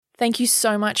Thank you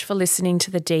so much for listening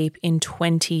to The Deep in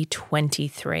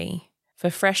 2023. For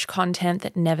fresh content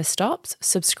that never stops,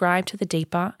 subscribe to The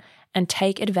Deeper and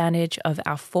take advantage of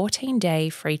our 14-day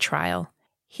free trial.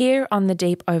 Here on The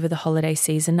Deep over the holiday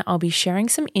season, I'll be sharing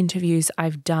some interviews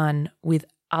I've done with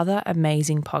other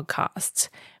amazing podcasts,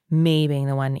 me being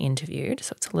the one interviewed,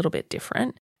 so it's a little bit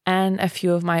different, and a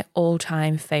few of my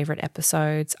all-time favourite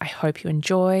episodes. I hope you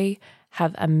enjoy,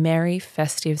 have a merry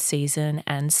festive season,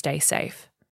 and stay safe.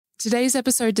 Today's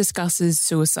episode discusses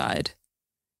suicide.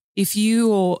 If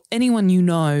you or anyone you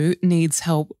know needs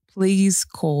help, please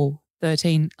call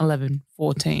 13 11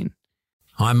 14.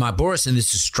 I'm Bouris and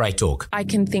this is Straight Talk. I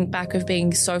can think back of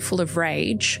being so full of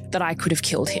rage that I could have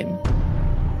killed him.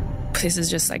 This is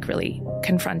just like really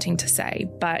confronting to say,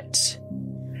 but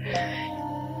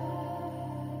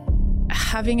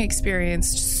having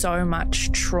experienced so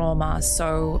much trauma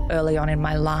so early on in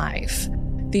my life,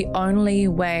 the only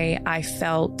way I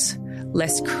felt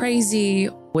less crazy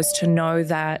was to know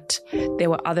that there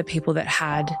were other people that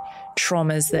had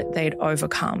traumas that they'd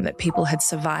overcome, that people had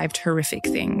survived horrific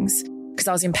things, because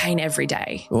I was in pain every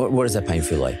day. What does that pain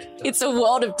feel like? It's a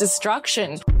world of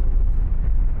destruction.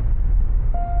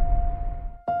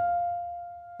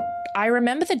 I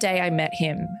remember the day I met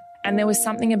him, and there was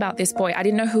something about this boy. I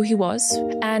didn't know who he was,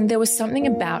 and there was something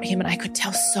about him, and I could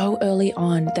tell so early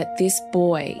on that this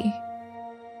boy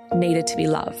needed to be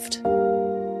loved.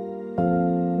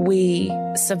 We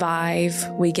survive,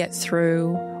 we get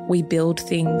through, we build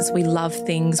things, we love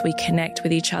things, we connect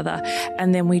with each other,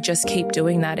 and then we just keep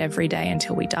doing that every day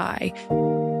until we die.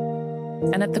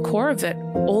 And at the core of it,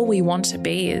 all we want to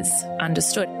be is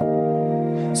understood.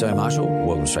 So, Marshall,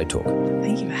 welcome to Straight Talk.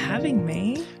 Thank you for having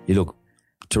me. You look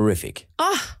terrific.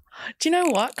 Do you know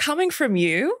what? Coming from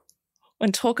you,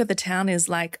 when talk of the town is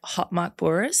like hot Mark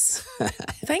Bouris.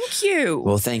 Thank you.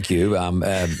 Well, thank you. But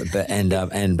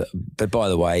by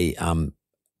the way,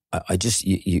 I just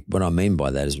what I mean by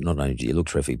that is not only do you look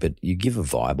terrific, but you give a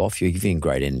vibe off. You're giving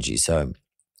great energy, so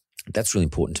that's really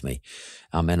important to me.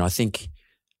 And I think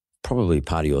probably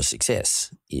part of your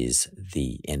success is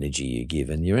the energy you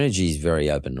give, and your energy is very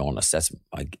open and honest. That's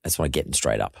what I get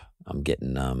straight up. I'm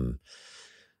getting,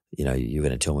 you're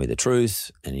going to tell me the truth,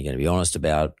 and you're going to be honest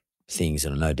about things,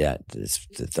 and no doubt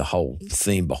the whole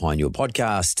theme behind your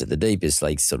podcast, The Deep, is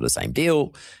like sort of the same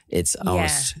deal. It's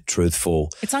honest, truthful.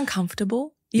 It's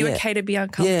uncomfortable. You okay to be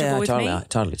uncomfortable with me? Yeah,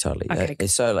 totally. Okay.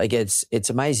 So like it's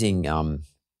amazing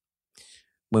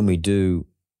when we do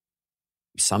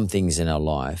some things in our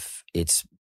life, it's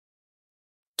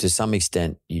to some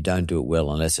extent you don't do it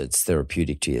well unless it's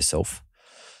therapeutic to yourself.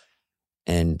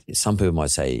 And some people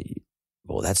might say,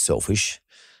 well, that's selfish.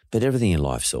 But everything in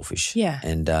life is selfish. Yeah.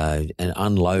 And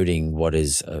unloading what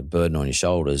is a burden on your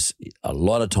shoulders a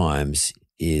lot of times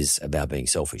is about being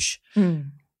selfish.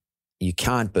 Mm. You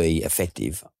can't be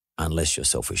effective unless you're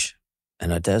selfish.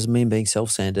 And it doesn't mean being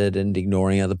self-centered and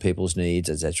ignoring other people's needs,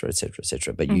 et cetera, et cetera, et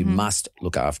cetera. But you must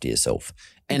look after yourself.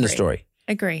 End of story.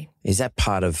 Agree. Is that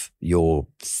part of your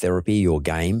therapy, your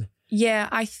game? Yeah,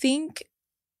 I think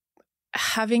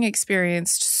having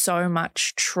experienced so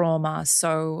much trauma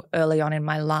so early on in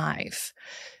my life,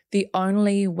 the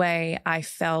only way I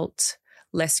felt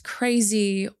less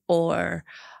crazy or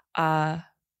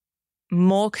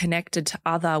more connected to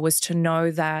other was to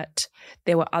know that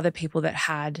there were other people that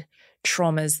had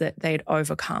traumas that they'd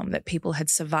overcome, that people had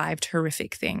survived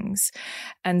horrific things.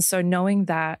 And so knowing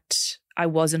that I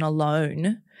wasn't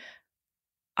alone,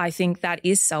 I think that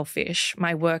is selfish.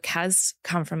 My work has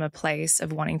come from a place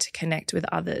of wanting to connect with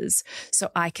others so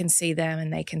I can see them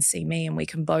and they can see me, and we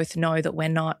can both know that we're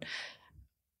not,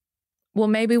 well,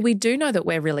 maybe we do know that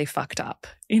we're really fucked up,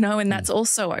 and that's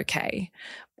also okay.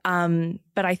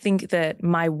 But I think that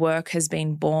my work has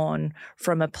been born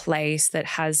from a place that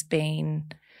has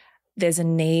been, there's a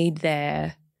need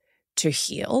there to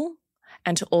heal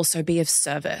and to also be of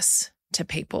service to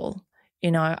people.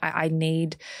 I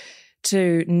need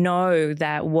to know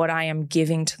that what I am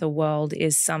giving to the world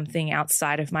is something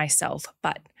outside of myself,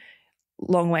 but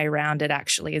long way around, it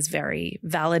actually is very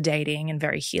validating and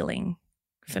very healing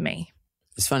for me.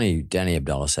 It's funny, Danny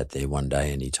Abdullah sat there one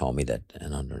day and he told me that,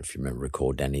 and I don't know if you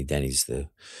recall Danny. Danny's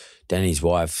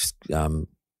wife,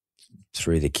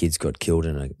 3 of the kids got killed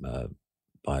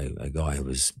by a guy who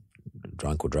was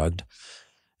drunk or drugged,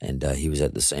 and he was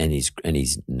at the scene, and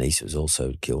his niece was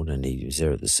also killed, and he was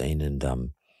there at the scene and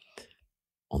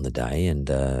on the day, and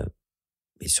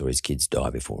he saw his kids die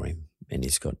before him, and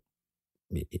he's got,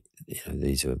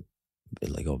 these are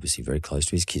like obviously very close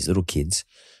to his kids, little kids,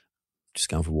 just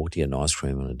going for a walk to get an ice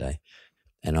cream on a day.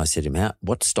 And I said to him,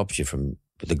 what stops you from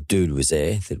the dude was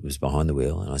there that was behind the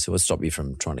wheel. And I said, what stopped you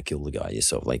from trying to kill the guy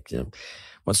yourself? Like,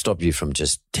 what stopped you from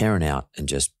just tearing out and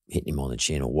just hitting him on the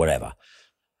chin or whatever?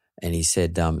 And he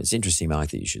said, it's interesting, Mark,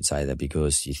 that you should say that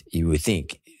because you would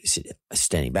think,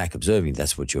 standing back, observing,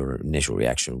 that's what your initial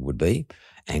reaction would be,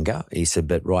 anger. He said,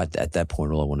 but right at that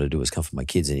point, all I wanted to do was comfort my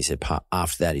kids. And he said,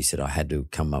 after that, he said, I had to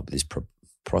come up with this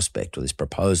prospect or this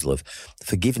proposal of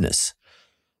forgiveness,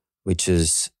 which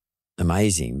is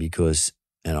amazing because,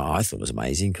 and I thought it was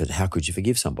amazing because how could you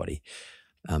forgive somebody?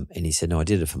 And he said, no, I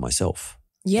did it for myself.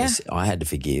 Yeah. I had to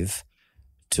forgive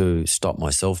to stop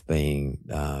myself being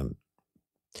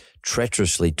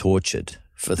treacherously tortured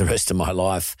for the rest of my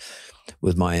life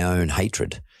with my own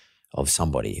hatred of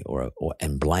somebody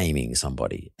and blaming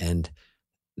somebody. And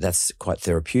that's quite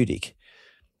therapeutic.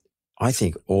 I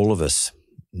think all of us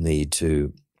need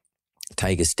to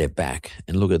take a step back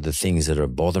and look at the things that are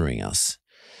bothering us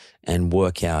and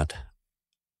work out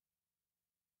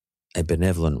a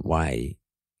benevolent way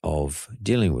of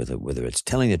dealing with it, whether it's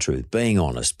telling the truth, being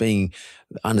honest,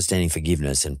 understanding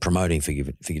forgiveness and promoting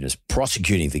forgiveness,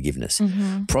 prosecuting forgiveness,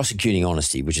 prosecuting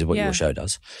honesty, which is what your show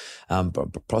does.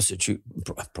 Prosecute.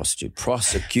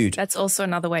 That's also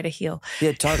another way to heal.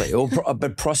 Yeah, totally.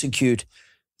 But prosecute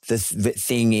the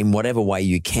thing in whatever way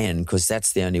you can, because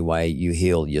that's the only way you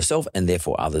heal yourself and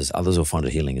therefore others. Others will find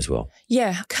it healing as well.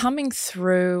 Yeah, coming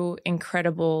through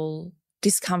incredible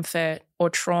discomfort or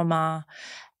trauma,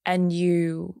 and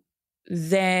you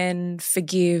then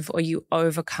forgive or you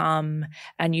overcome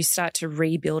and you start to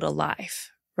rebuild a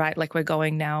life, right? Like we're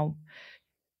going now,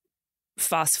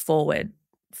 fast forward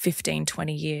 15,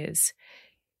 20 years.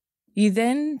 You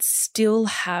then still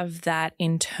have that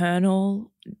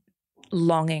internal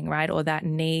longing, right? Or that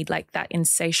need, like that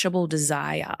insatiable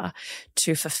desire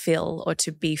to fulfill or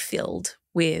to be filled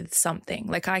with something.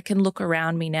 Like I can look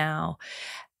around me now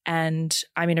and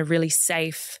I'm in a really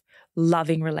safe,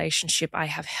 loving relationship. I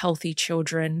have healthy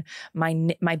children.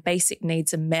 My basic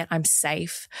needs are met. I'm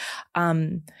safe.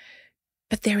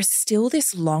 But there is still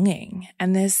this longing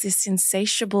and there's this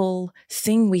insatiable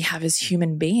thing we have as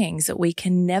human beings that we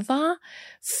can never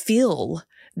feel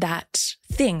that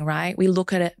thing, right? We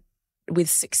look at it with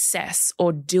success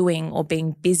or doing or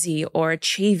being busy or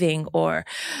achieving or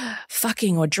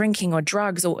fucking or drinking or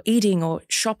drugs or eating or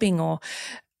shopping or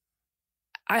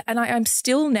I'm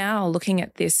still now looking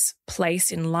at this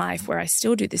place in life where I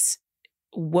still do this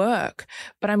work,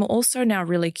 but I'm also now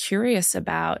really curious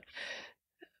about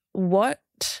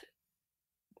this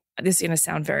is going to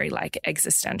sound very like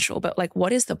existential, but like,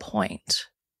 what is the point?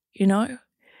 You know,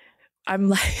 I'm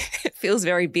like, it feels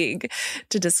very big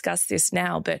to discuss this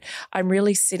now, but I'm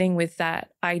really sitting with that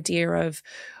idea of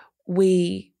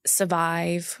we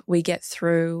survive, we get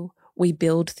through, we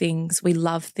build things, we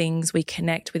love things, we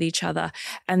connect with each other,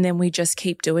 and then we just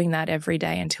keep doing that every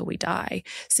day until we die.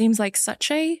 Seems like such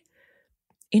a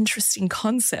interesting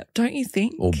concept, don't you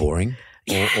think? Or boring,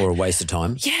 or a waste of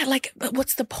time. Yeah, like, but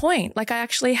what's the point? Like I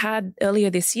actually had earlier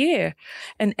this year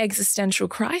an existential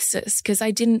crisis because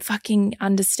I didn't fucking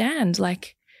understand.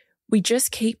 Like, we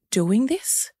just keep doing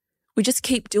this. We just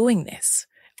keep doing this.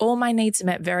 All my needs are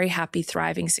met, very happy,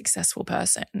 thriving, successful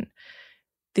person.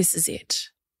 This is it.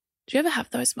 Do you ever have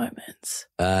those moments?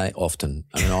 Often.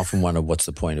 I mean, I often wonder what's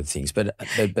the point of things. But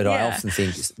I often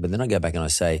think, but then I go back and I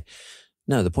say,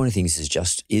 no, the point of things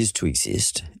is to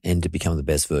exist and to become the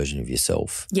best version of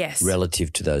yourself. Yes.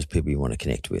 Relative to those people you want to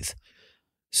connect with.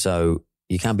 So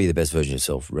you can't be the best version of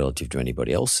yourself relative to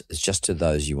anybody else. It's just to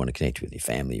those you want to connect with, your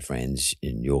family, your friends,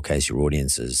 in your case, your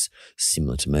audience is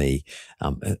similar to me.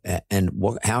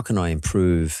 How can I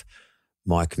improve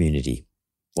my community?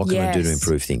 What can I do to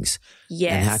improve things?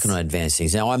 Yes. And how can I advance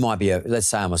things? Now, I might be, let's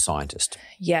say I'm a scientist.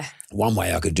 Yeah. One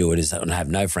way I could do it is I have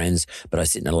no friends, but I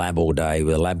sit in a lab all day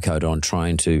with a lab coat on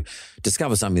trying to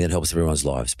discover something that helps everyone's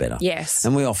lives better. Yes.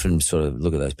 And we often sort of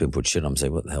look at those people, put shit on and say,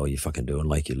 what the hell are you fucking doing?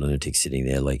 Like you lunatic sitting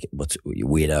there, like you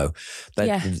weirdo.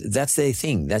 But that's their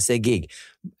thing. That's their gig.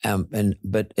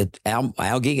 But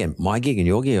our gig and my gig and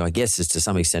your gig, I guess, is to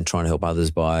some extent trying to help others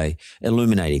by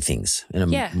illuminating things.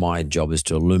 And my job is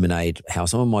to illuminate how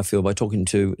someone might feel by talking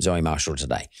to Zoe Marshall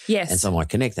today. Yes. And someone might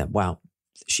connect that. Wow,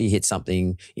 she hit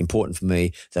something important for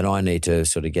me that I need to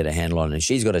sort of get a handle on. And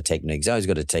she's got a technique. Zoe's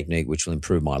got a technique which will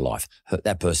improve my life,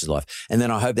 that person's life. And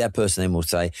then I hope that person then will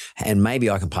say, and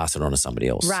maybe I can pass it on to somebody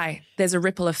else. Right. There's a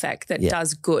ripple effect that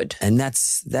does good. And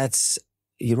that's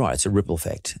you're right. It's a ripple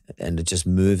effect and it just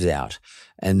moves out.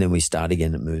 And then we start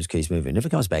again. It moves, keeps moving. It never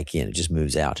comes back in. It just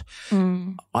moves out.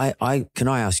 Can I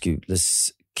ask you,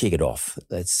 let's kick it off.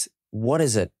 What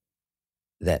is it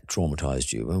that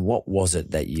traumatized you and what was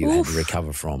it that you had to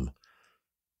recover from?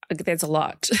 There's a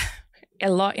lot. a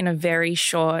lot in a very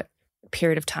short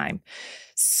period of time.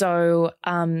 So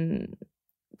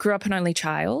grew up an only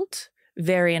child,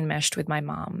 very enmeshed with my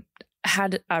mom.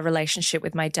 Had a relationship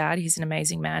with my dad. He's an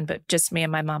amazing man, but just me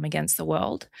and my mum against the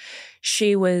world.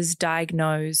 She was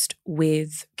diagnosed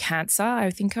with cancer.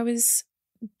 I think I was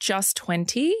just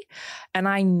 20. And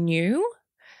I knew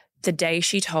the day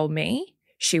she told me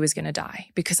she was going to die,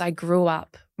 because I grew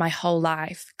up my whole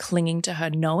life clinging to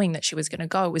her, knowing that she was going to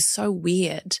go. It was so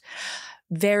weird.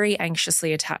 Very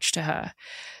anxiously attached to her.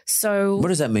 So what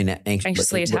does that mean?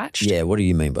 Anxiously attached? Yeah, what do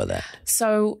you mean by that?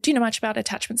 So do you know much about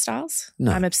attachment styles?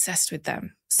 No. I'm obsessed with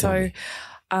them. So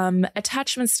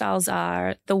attachment styles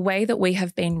are the way that we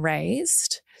have been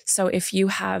raised. So if you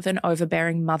have an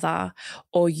overbearing mother,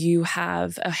 or you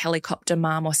have a helicopter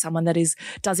mom, or someone that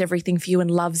does everything for you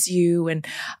and loves you, and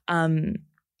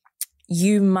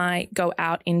you might go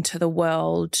out into the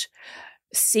world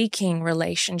seeking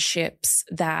relationships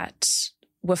that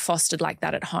were fostered like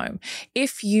that at home.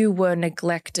 If you were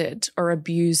neglected or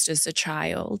abused as a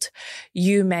child,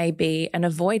 you may be an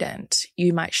avoidant.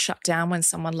 You might shut down when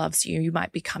someone loves you. You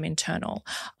might become internal.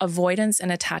 Avoidance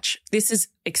and this is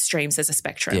extremes as a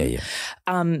spectrum. Yeah.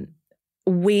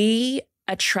 We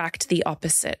attract the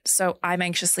opposite. So I'm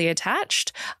anxiously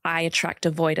attached. I attract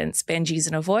avoidance. Benji's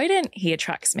an avoidant. He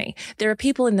attracts me. There are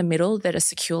people in the middle that are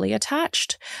securely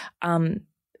attached.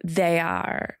 They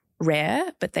are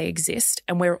rare, but they exist,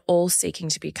 and we're all seeking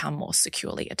to become more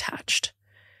securely attached.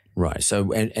 Right.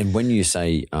 So, and when you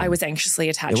say I was anxiously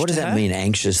attached, what does to that her. mean,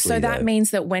 anxiously? So that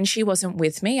means that when she wasn't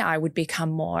with me, I would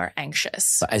become more anxious.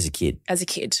 So as a kid.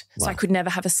 So I could never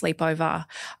have a sleepover.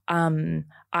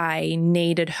 I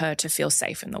needed her to feel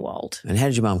safe in the world. And how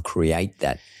did your mum create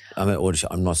that? I mean,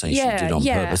 I'm not saying she did it on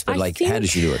purpose, but how did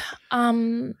she do it?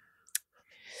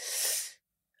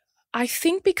 I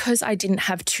think because I didn't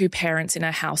have two parents in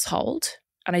a household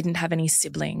and I didn't have any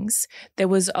siblings, there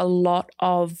was a lot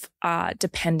of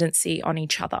dependency on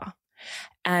each other,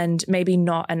 and maybe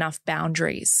not enough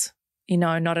boundaries,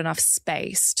 not enough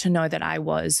space to know that I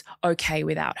was okay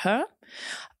without her.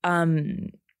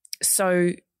 So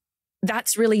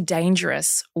that's really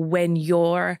dangerous when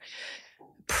your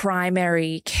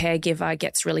primary caregiver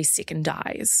gets really sick and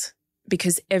dies,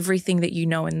 because everything that you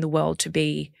know in the world to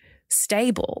be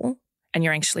stable and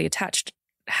you're anxiously attached,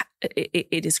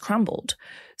 it is crumbled.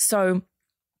 So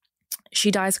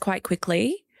she dies quite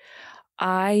quickly.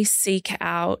 I seek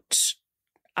out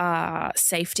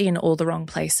safety in all the wrong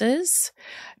places,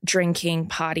 drinking,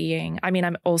 partying. I mean,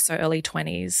 I'm also early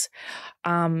 20s.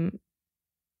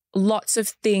 Lots of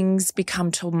things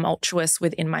become tumultuous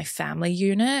within my family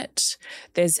unit.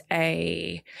 There's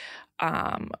a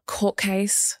court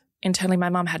case. Internally, my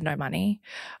mum had no money,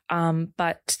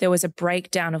 but there was a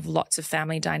breakdown of lots of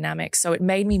family dynamics. So it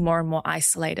made me more and more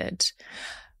isolated.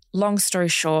 Long story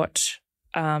short,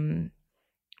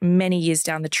 many years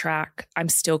down the track, I'm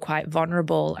still quite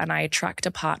vulnerable, and I attract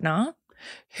a partner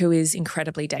who is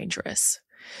incredibly dangerous.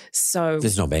 So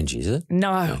this is not Benji, is it?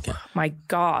 No, okay. My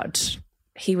God.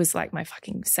 He was like my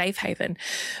fucking safe haven.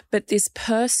 But this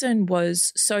person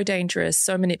was so dangerous,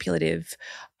 so manipulative,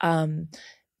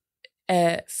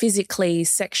 physically,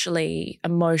 sexually,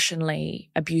 emotionally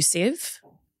abusive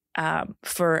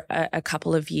for a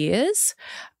couple of years.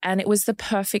 And it was the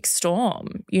perfect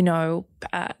storm.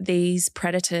 These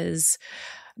predators,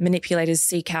 manipulators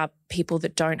seek out people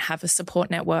that don't have a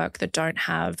support network, that don't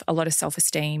have a lot of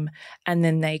self-esteem, and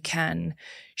then they can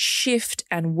shift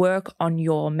and work on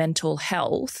your mental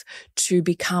health to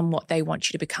become what they want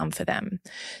you to become for them.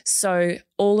 So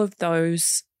all of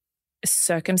those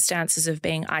circumstances of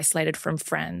being isolated from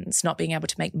friends, not being able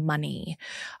to make money,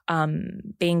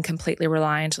 being completely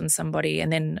reliant on somebody,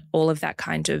 and then all of that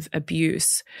kind of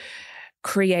abuse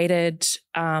created,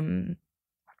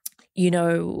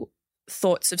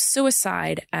 thoughts of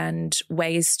suicide and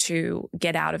ways to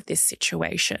get out of this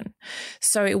situation.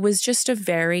 So it was just a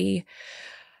very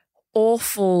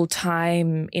awful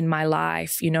time in my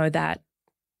life, that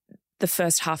the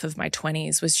first half of my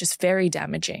 20s was just very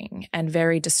damaging and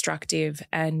very destructive.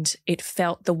 And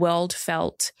the world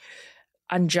felt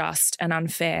unjust and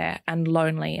unfair and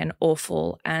lonely and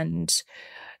awful and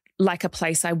like a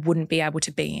place I wouldn't be able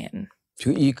to be in.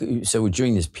 So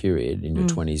during this period in your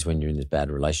 20s when you're in this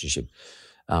bad relationship,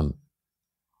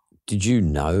 did you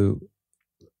know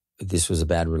this was a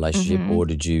bad relationship, or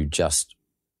did you just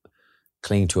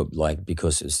cling to it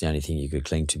because it's the only thing you could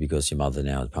cling to because your mother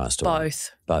now has passed away?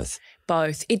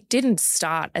 Both. It didn't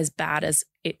start as bad as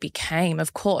it became,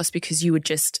 of course, because you would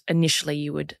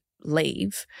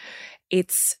leave.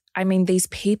 These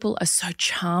people are so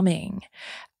charming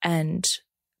and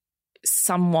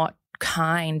somewhat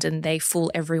kind and they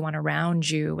fool everyone around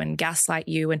you and gaslight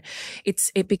you. And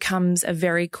it becomes a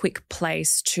very quick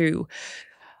place to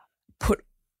put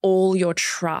all your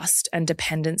trust and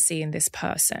dependency in this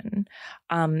person,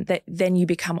 that then you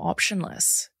become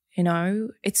optionless. You know,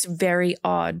 it's very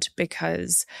odd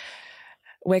because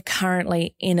we're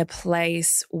currently in a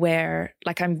place where,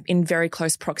 like, I'm in very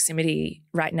close proximity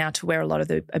right now to where a lot of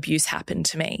the abuse happened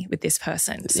to me with this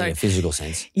person. So, in a physical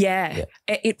sense. Yeah.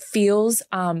 It feels,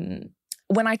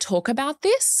 when I talk about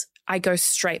this, I go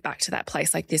straight back to that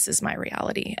place, like, this is my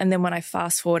reality. And then when I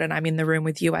fast forward and I'm in the room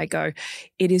with you, I go,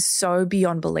 it is so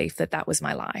beyond belief that that was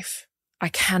my life. I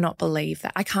cannot believe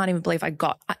that. I can't even believe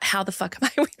how the fuck am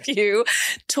I with you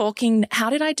talking? How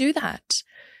did I do that?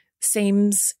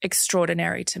 Seems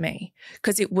extraordinary to me,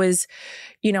 because it was,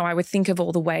 you know, I would think of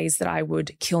all the ways that I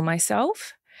would kill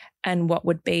myself and what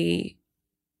would be,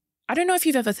 I don't know if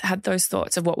you've ever had those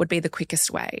thoughts of what would be the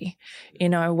quickest way, you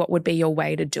know, what would be your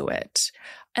way to do it.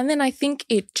 And then I think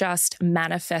it just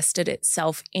manifested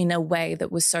itself in a way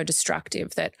that was so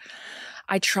destructive that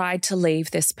I tried to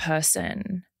leave this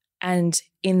person, and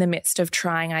in the midst of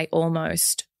trying, I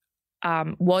almost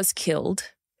was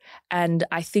killed. And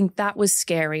I think that was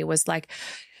scary, was like,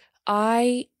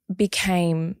 I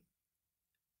became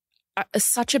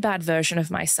such a bad version of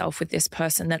myself with this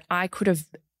person that I could have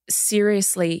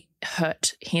seriously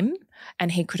hurt him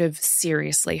and he could have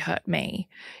seriously hurt me,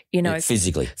 you know.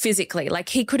 Physically, like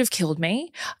he could have killed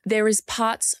me. There is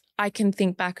parts I can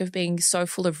think back of being so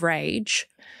full of rage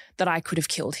that I could have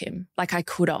killed him. Like I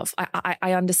could have.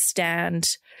 I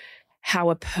understand how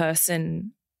a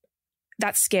person...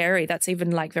 That's scary. That's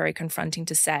even like very confronting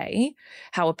to say,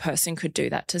 how a person could do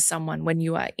that to someone when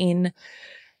you are in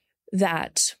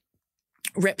that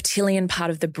reptilian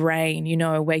part of the brain, you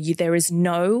know, where there is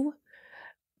no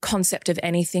concept of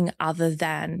anything other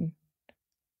than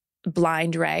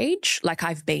blind rage. Like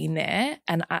I've been there,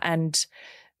 and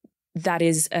that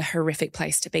is a horrific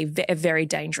place to be, a very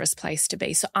dangerous place to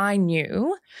be. So I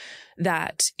knew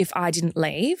that if I didn't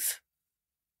leave,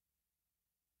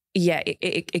 yeah,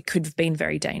 it could have been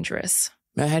very dangerous.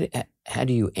 How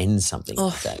do you end something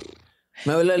like that?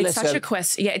 It's such a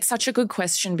question. Yeah, it's such a good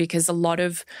question, because a lot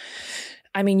of,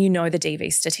 I mean, you know, the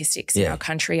DV statistics in our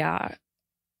country are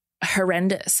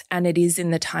horrendous, and it is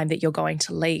in the time that you're going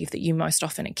to leave that you most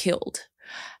often are killed.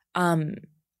 I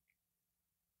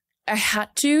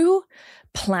had to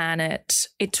plan it.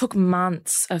 It took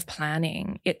months of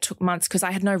planning. It took months because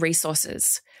I had no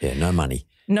resources. Yeah, no money.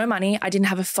 No money. I didn't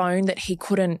have a phone that he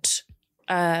couldn't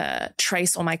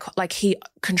trace all my, like he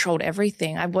controlled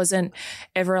everything. I wasn't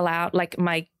ever allowed, like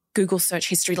my Google search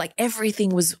history, like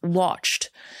everything was watched.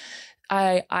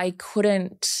 I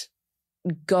couldn't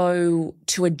go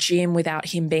to a gym without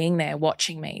him being there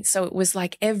watching me. So it was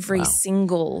like every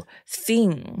single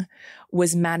thing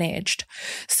was managed.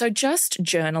 So just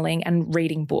journaling and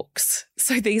reading books.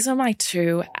 So these are my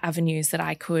two avenues that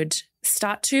I could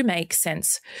start to make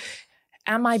sense.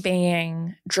 Am I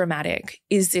being dramatic?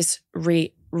 Is this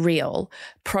real?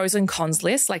 Pros and cons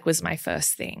list, like, was my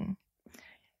first thing.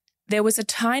 There was a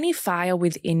tiny fire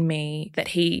within me that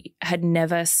he had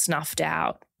never snuffed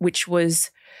out, which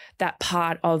was that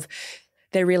part of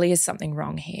there really is something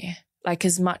wrong here. Like,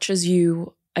 as much as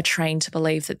you are trained to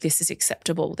believe that this is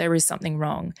acceptable, there is something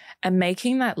wrong. And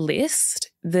making that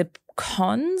list, the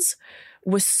cons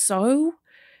were so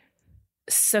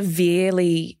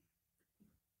severely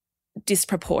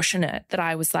disproportionate that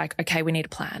I was like, okay, we need a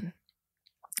plan.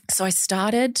 So I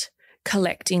started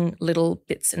collecting little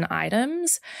bits and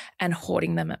items and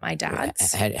hoarding them at my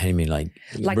dad's. How do you mean, like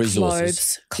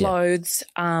resources? Clothes,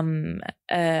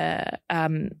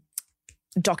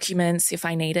 documents if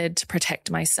I needed to protect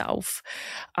myself.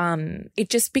 It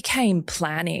just became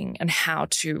planning and how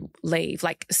to leave,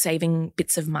 like saving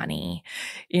bits of money,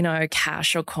 you know,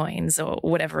 cash or coins or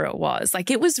whatever it was. Like,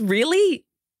 it was really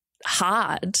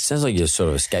hard. Sounds like you're sort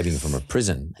of escaping from a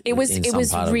prison. It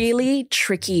was really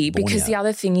tricky, because the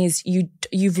other thing is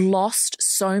you've lost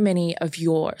so many of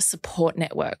your support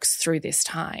networks through this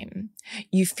time.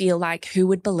 You feel like, who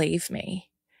would believe me?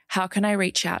 How can I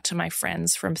reach out to my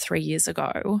friends from 3 years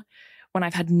ago when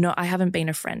I haven't been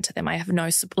a friend to them? I have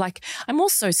no support. Like, I'm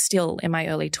also still in my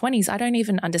early 20s. I don't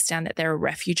even understand that there are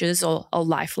refuges or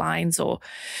lifelines, so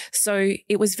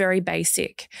it was very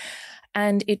basic.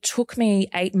 And it took me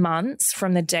 8 months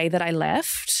from the day that I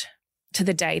left to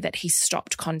the day that he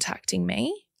stopped contacting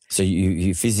me. So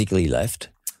you physically left?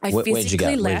 I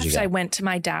physically left. I went to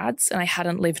my dad's, and I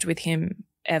hadn't lived with him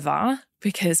ever,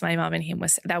 because my mum and him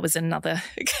that was another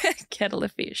kettle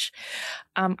of fish.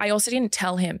 I also didn't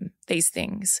tell him these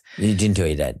things. You didn't tell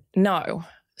your dad? No.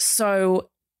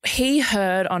 So he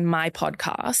heard on my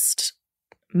podcast,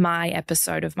 my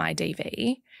episode of my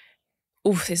DV.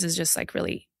 Oof, this is just like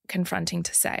really confronting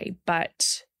to say,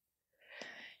 but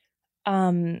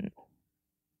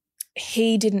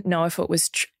he didn't know if it was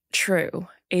true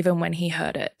even when he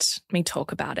heard me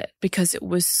talk about it, because it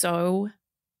was so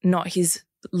not his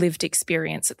lived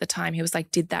experience at the time. He was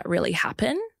like, did that really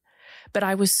happen? But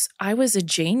I was a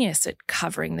genius at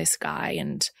covering this guy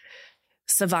and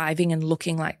surviving and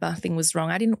looking like nothing was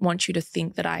wrong. I didn't want you to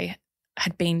think that I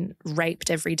had been raped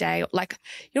every day. Like,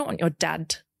 you don't want your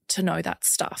dad to know that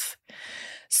stuff.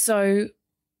 So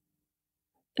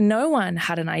no one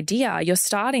had an idea. You're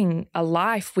starting a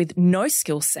life with no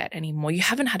skill set anymore. You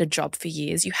haven't had a job for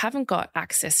years. You haven't got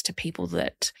access to people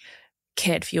that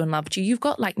cared for you and loved you. You've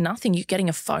got like nothing. You're getting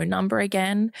a phone number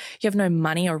again. You have no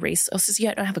money or resources.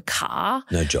 You don't have a car.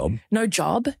 No job. No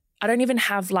job. I don't even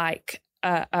have like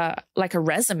a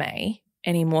resume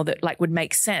anymore that like would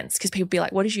make sense, because people would be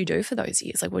like, what did you do for those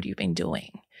years? Like, what have you been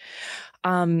doing?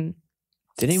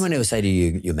 Did anyone ever say to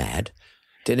you, you're mad?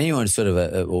 Did anyone sort of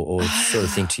or sort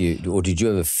of think to you, or did you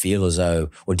ever feel as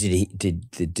though, or did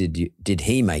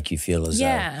he make you feel as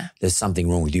though there's something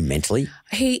wrong with you mentally?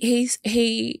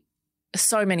 He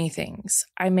so many things.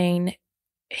 I mean,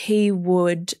 he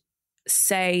would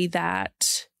say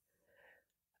that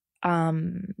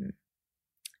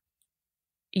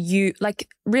you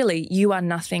are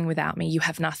nothing without me. You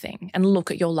have nothing. And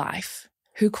look at your life.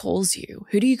 Who calls you?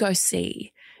 Who do you go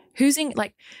see?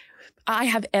 I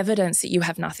have evidence that you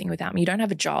have nothing without me. You don't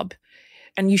have a job,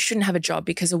 and you shouldn't have a job,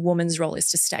 because a woman's role is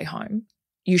to stay home.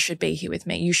 You should be here with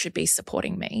me. You should be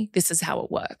supporting me. This is how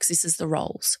it works. This is the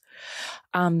roles.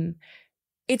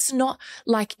 It's not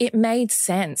like it made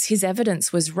sense. His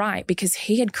evidence was right, because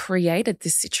he had created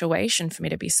this situation for me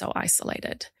to be so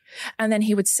isolated. And then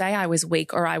he would say I was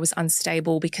weak or I was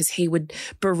unstable, because he would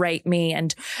berate me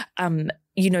and,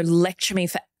 lecture me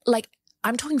for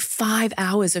I'm talking 5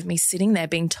 hours of me sitting there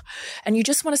and you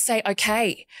just want to say,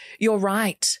 okay, you're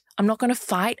right. I'm not going to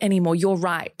fight anymore. You're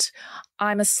right.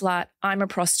 I'm a slut. I'm a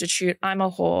prostitute. I'm a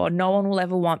whore. No one will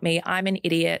ever want me. I'm an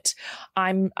idiot.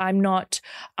 I'm not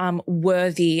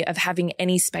worthy of having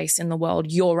any space in the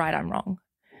world. You're right. I'm wrong.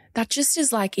 That just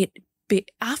is like it.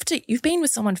 After you've been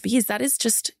with someone for years, that is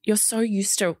just, you're so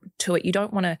used to it. You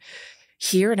don't want to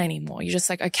hear it anymore. You're just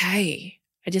like, okay,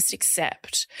 I just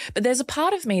accept. But there's a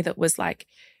part of me that was like,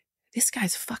 this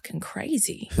guy's fucking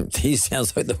crazy. He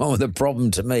sounds like the one with a problem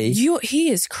to me. He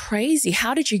is crazy.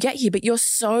 How did you get here? But you're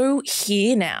so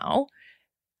here now.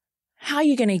 How are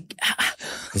you going to?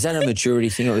 Is that a maturity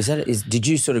thing, or did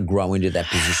you sort of grow into that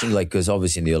position? Like, because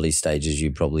obviously in the early stages, you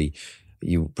probably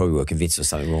were convinced there was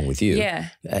something wrong with you. Yeah.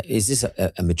 Is this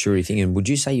a maturity thing? And would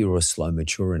you say you were a slow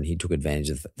mature and he took advantage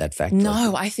of that fact?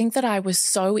 No, I think that I was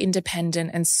so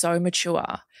independent and so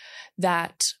mature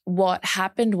that what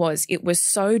happened was it was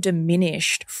so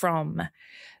diminished from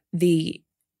the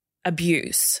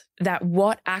abuse that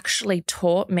what actually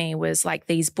taught me was like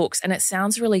these books. And it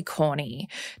sounds really corny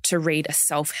to read a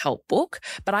self-help book,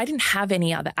 but I didn't have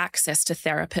any other access to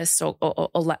therapists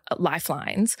or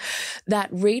lifelines, that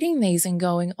reading these and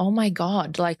going, oh my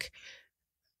God, like,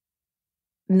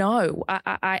 no,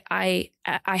 I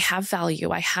have value.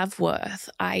 I have worth.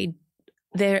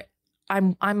 There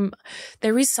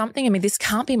is something in me. This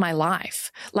can't be my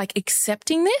life. Like,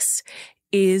 accepting this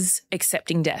is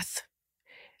accepting death.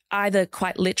 Either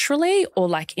quite literally or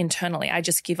like internally, I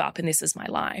just give up and this is my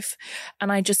life. And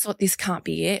I just thought, this can't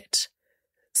be it.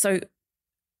 So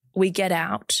we get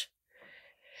out,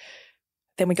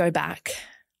 then we go back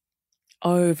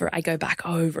I go back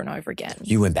over and over again.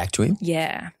 You went back to him?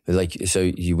 Yeah. So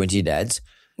you went to your dad's?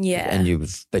 Yeah.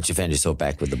 But you found yourself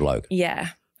back with the bloke? Yeah.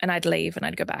 And I'd leave and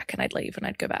I'd go back and I'd leave and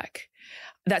I'd go back.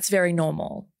 That's very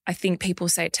normal. I think people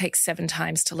say it takes 7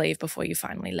 times to leave before you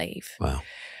finally leave. Wow.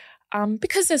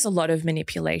 Because there's a lot of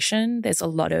manipulation, there's a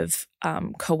lot of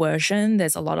coercion,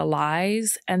 there's a lot of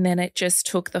lies, and then it just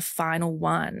took the final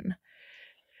one.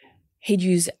 He'd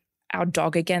use our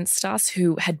dog against us,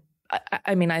 who had,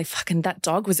 that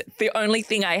dog was the only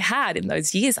thing I had in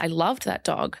those years. I loved that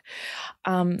dog.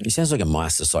 He sounds like a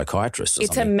master psychiatrist or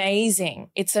something.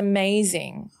 It's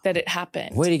amazing that it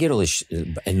happened. Where did he get all this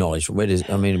knowledge? What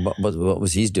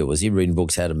was his deal? Was he reading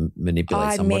books how to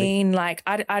manipulate somebody?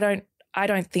 I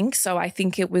don't think so. I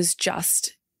think it was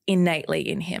just innately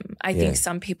in him. I think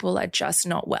some people are just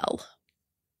not well.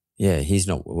 Yeah, he's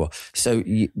not well. So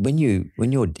when you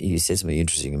said something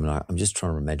interesting, I'm just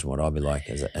trying to imagine what I'd be like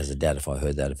as a dad if I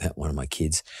heard that about one of my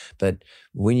kids. But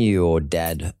when your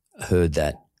dad heard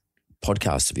that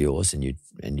podcast of yours and you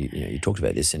talked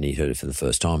about this and he heard it for the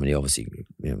first time and he obviously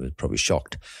was probably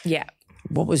shocked. Yeah.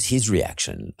 What was his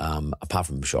reaction, apart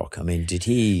from shock? I mean, did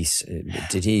he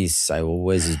say, well,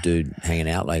 where's this dude hanging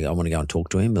out? Like, I want to go and talk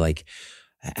to him. Like,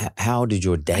 how did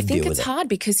your dad deal with it? I think it's hard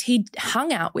because he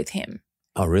hung out with him.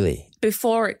 Oh, really?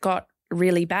 Before it got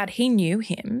really bad. He knew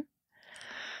him.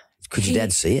 Could your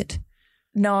dad see it?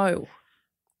 No.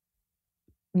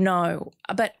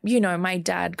 But, my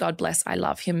dad, God bless, I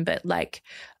love him, but like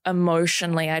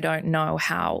emotionally, I don't know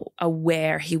how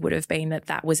aware he would have been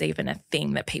that was even a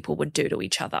thing that people would do to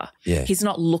each other. Yeah. He's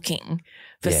not looking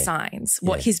for signs.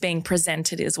 What he's being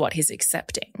presented is what he's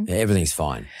accepting. Yeah, everything's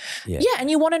fine. Yeah. Yeah,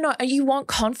 and you want to know, you want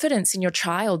confidence in your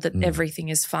child that everything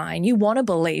is fine. You want to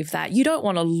believe that. You don't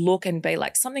want to look and be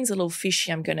like, something's a little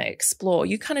fishy, I'm going to explore.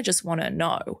 You kind of just want to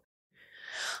know.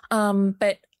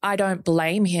 But I don't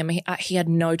blame him. He had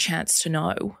no chance to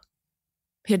know.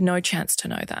 He had no chance to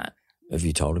know that. Have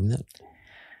you told him that?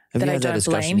 That I don't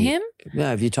blame him? No,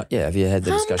 have you had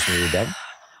the discussion with your dad?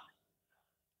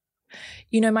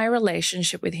 My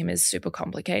relationship with him is super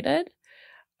complicated.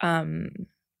 I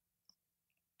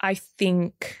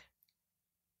think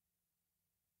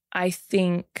I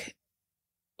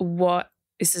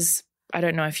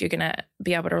don't know if you're going to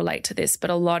be able to relate to this, but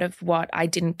a lot of what I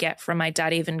didn't get from my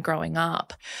dad even growing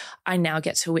up, I now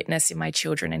get to witness in my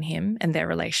children and him and their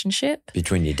relationship.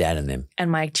 Between your dad and them? And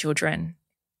my children.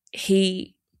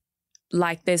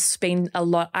 There's been a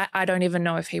lot, I don't even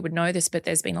know if he would know this, but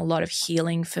there's been a lot of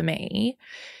healing for me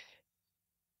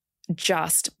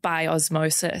just by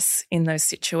osmosis in those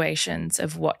situations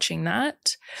of watching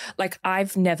that. Like,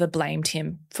 I've never blamed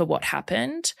him for what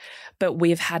happened, but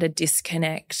we've had a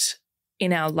disconnect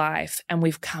in our life and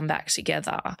we've come back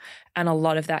together, and a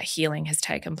lot of that healing has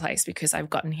taken place because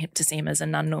I've gotten him to see him as a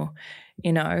nanu,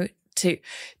 to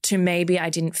maybe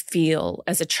I didn't feel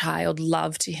as a child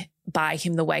loved by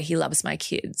him the way he loves my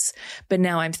kids, but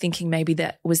now I'm thinking maybe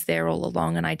that was there all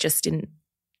along and I just didn't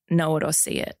know it or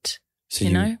see it.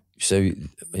 So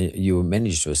you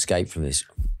managed to escape from this,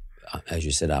 as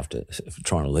you said, after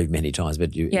trying to leave many times,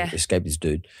 but you escaped this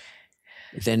dude.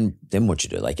 Then what you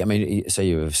do? Like, I mean, so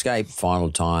you escape,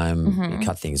 final time, you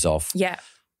cut things off. Yeah.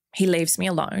 He leaves me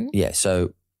alone. Yeah.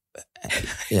 So,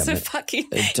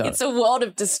 it's a world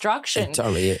of destruction.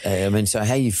 Totally. I mean, so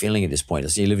how are you feeling at this point?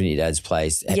 So you live in your dad's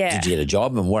place. Did you get a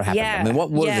job and what happened? I mean,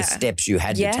 what are the steps you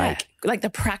had to take? Like the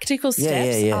practical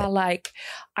steps are like,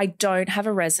 I don't have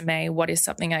a resume. What is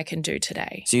something I can do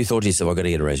today? So you thought to yourself, I've got to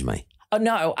get a resume. Oh,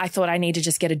 no, I thought I need to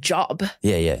just get a job.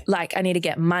 Yeah. Like, I need to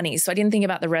get money. So I didn't think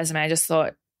about the resume. I just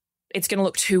thought it's going to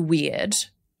look too weird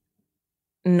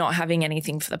not having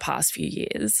anything for the past few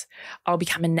years. I'll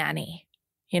become a nanny,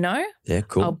 Yeah,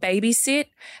 cool. I'll babysit,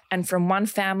 and from one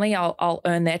family I'll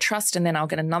earn their trust, and then I'll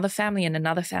get another family and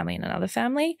another family and another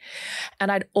family. And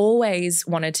I'd always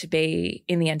wanted to be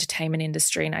in the entertainment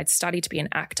industry, and I'd studied to be an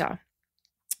actor.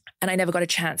 And I never got a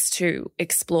chance to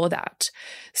explore that.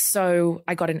 So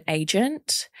I got an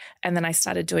agent, and then I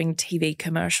started doing TV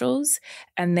commercials,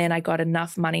 and then I got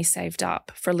enough money saved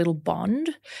up for a little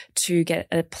bond to get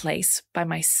a place by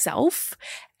myself.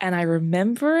 And I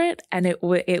remember it, and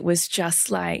it was just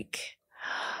like,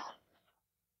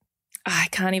 I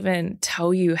can't even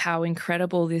tell you how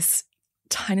incredible this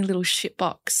tiny little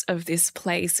shitbox of this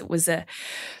place. It was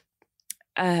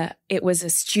a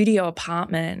studio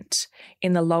apartment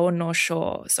in the lower North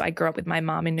Shore. So I grew up with my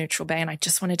mum in Neutral Bay, and I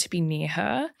just wanted to be near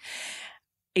her,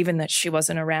 even that she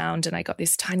wasn't around. And I got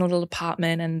this tiny little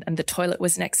apartment, and the toilet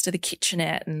was next to the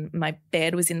kitchenette, and my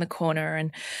bed was in the corner.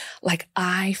 And like,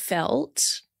 I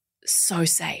felt so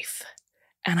safe,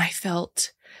 and I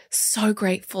felt so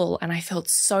grateful, and I felt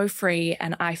so free,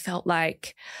 and I felt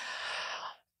like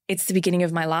it's the beginning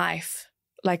of my life.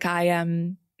 Like, I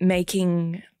am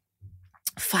making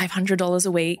 $500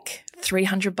 a week,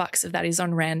 $300 of that is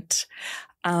on rent.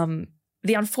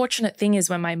 The unfortunate thing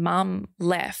is when my mum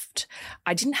left,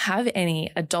 I didn't have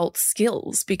any adult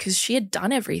skills because she had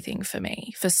done everything for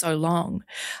me for so long.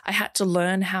 I had to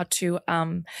learn how to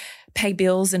pay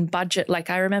bills and budget. Like,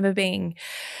 I remember being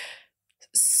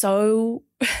so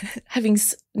having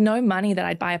no money that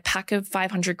I'd buy a pack of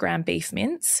 500 gram beef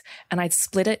mince, and I'd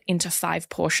split it into 5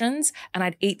 portions, and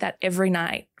I'd eat that every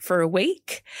night for a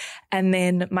week. And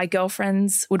then my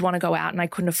girlfriends would want to go out, and I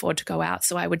couldn't afford to go out.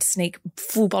 So I would sneak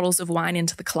full bottles of wine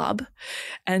into the club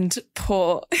and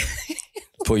pour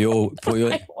your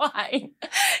wine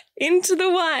into the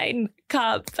wine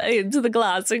cup, into the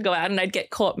glass, and go out. And I'd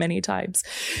get caught many times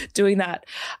doing that.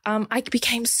 I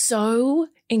became so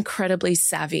incredibly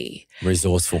savvy.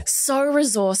 So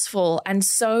resourceful and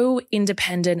so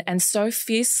independent and so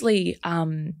fiercely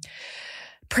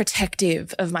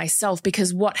protective of myself,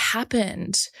 because what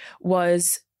happened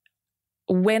was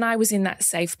when I was in that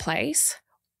safe place,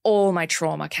 all my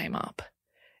trauma came up.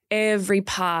 Every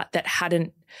part that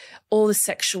hadn't, all the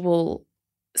sexual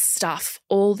stuff,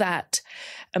 all that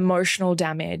emotional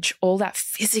damage, all that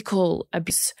physical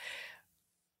abuse,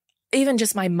 even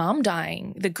just my mum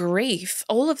dying, the grief,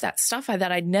 all of that stuff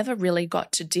that I'd never really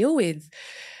got to deal with,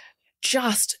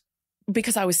 just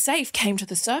because I was safe, came to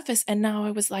the surface. And now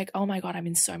I was like, oh my God, I'm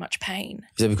in so much pain.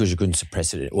 Is that because you couldn't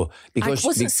suppress it? Well, because I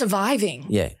wasn't surviving.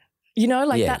 Yeah. You know,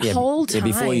 like that whole time. Yeah,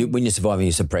 before when you're surviving,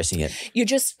 you're suppressing it. You're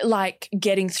just like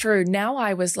getting through. Now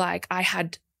I was like, I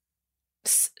had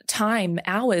time,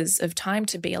 hours of time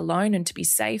to be alone and to be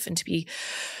safe and to be,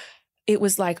 it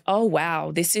was like, oh,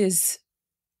 wow, this is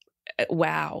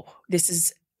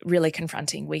really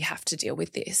confronting. We have to deal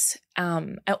with this.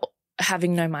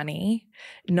 Having no money,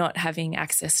 not having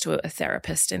access to a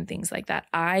therapist and things like that.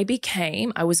 I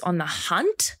was on the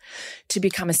hunt to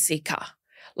become a seeker.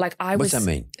 What's that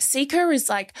mean? Seeker is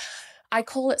like, I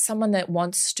call it someone that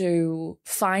wants to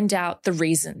find out the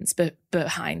reasons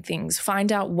behind things,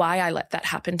 find out why I let that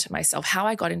happen to myself, how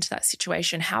I got into that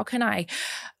situation, how can I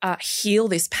heal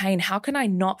this pain, how can I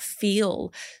not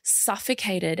feel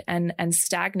suffocated and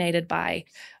stagnated by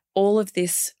all of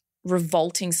this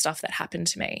revolting stuff that happened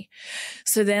to me.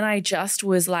 So then I just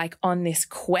was like on this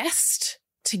quest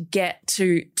to get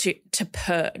to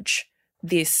purge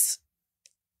this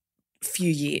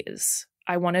few years.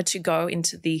 I wanted to go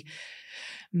into the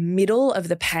middle of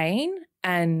the pain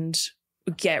and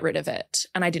get rid of it.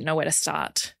 And I didn't know where to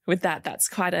start with that. That's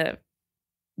quite a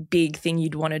big thing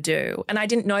you'd want to do. And I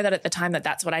didn't know that at the time that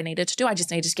that's what I needed to do. I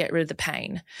just needed to get rid of the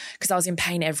pain because I was in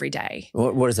pain every day.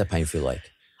 What does that pain feel like?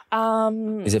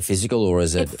 Is it physical or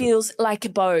is it? It feels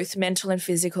like both mental and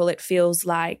physical. It feels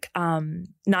like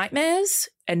nightmares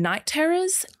and night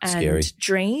terrors and Scary.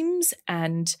 Dreams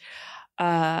and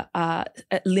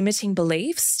limiting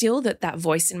beliefs, still that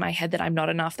voice in my head that I'm not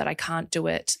enough, that I can't do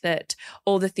it, that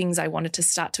all the things I wanted to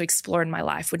start to explore in my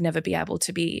life would never be able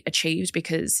to be achieved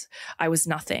because I was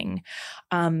nothing.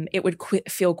 It would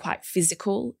feel quite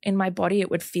physical in my body.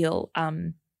 It would feel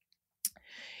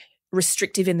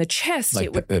restrictive in the chest. Like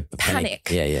it would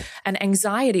panic and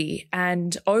anxiety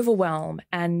and overwhelm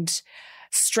and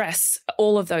stress,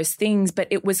 all of those things. But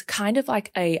it was kind of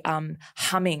like a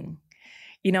humming.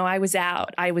 You know, I was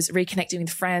out, I was reconnecting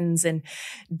with friends and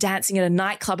dancing at a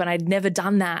nightclub, and I'd never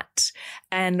done that,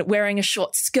 and wearing a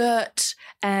short skirt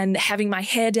and having my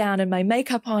hair down and my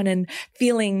makeup on and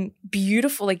feeling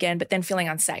beautiful again, but then feeling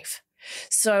unsafe.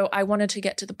 So I wanted to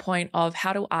get to the point of,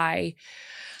 how do I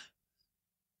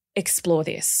explore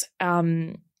this?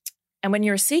 And when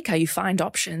you're a seeker, you find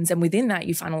options, and within that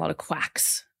you find a lot of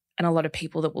quacks and a lot of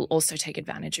people that will also take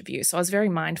advantage of you. So I was very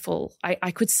mindful.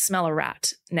 I could smell a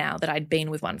rat now that I'd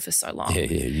been with one for so long. Yeah,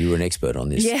 you were an expert on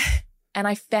this. Yeah. And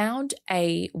I found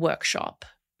a workshop,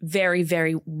 very,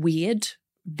 very weird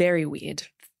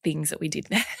things that we did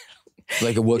there.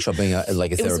 Like a workshop being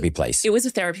like a therapy place. It was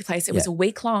a therapy place. It was a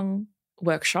week-long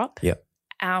workshop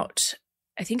out,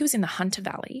 I think it was in the Hunter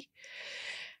Valley.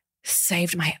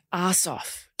 Saved my ass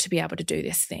off to be able to do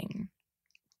this thing.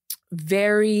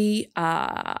 Very,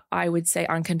 I would say,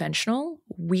 unconventional.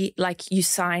 You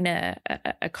sign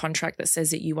a contract that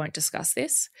says that you won't discuss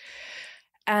this.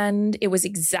 And it was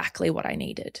exactly what I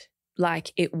needed.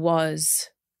 Like it was,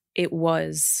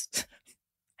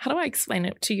 how do I explain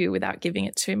it to you without giving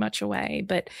it too much away?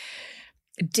 But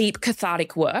deep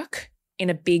cathartic work in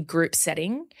a big group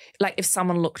setting. Like if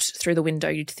someone looked through the window,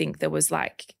 you'd think there was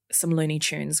like some Looney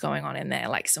Tunes going on in there,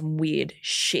 like some weird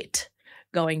shit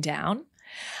going down.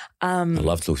 I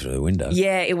love to look through the window.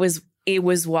 Yeah, it was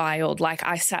wild. Like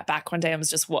I sat back one day and was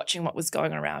just watching what was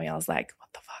going on around me. I was like, what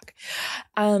the fuck?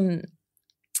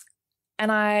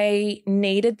 And I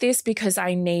needed this because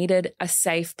I needed a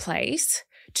safe place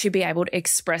to be able to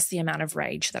express the amount of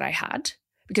rage that I had.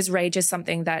 Because rage is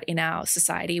something that in our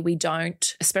society we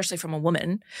don't, especially from a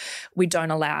woman, we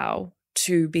don't allow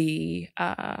to be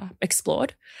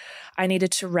explored. I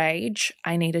needed to rage.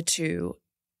 I needed to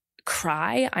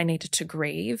cry. I needed to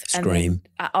grieve. Scream.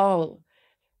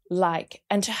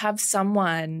 And to have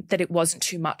someone that it wasn't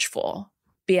too much for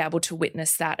be able to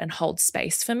witness that and hold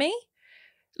space for me.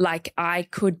 Like I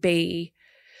could be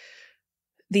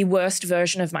the worst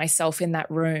version of myself in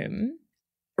that room,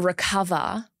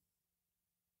 recover,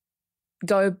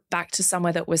 go back to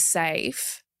somewhere that was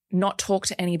safe, not talk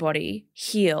to anybody,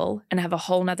 heal, and have a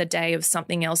whole nother day of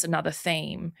something else, another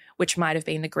theme, which might have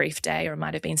been the grief day or it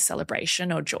might have been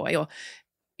celebration or joy or,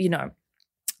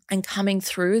 and coming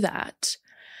through that,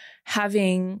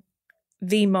 having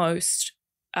the most,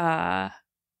 I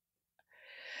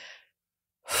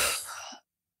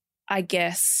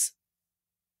guess,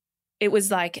 it was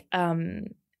like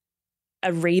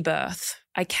a rebirth.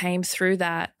 I came through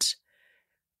that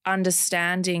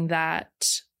understanding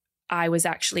that I was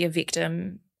actually a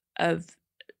victim of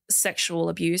sexual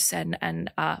abuse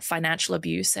and financial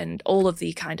abuse and all of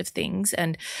the kind of things.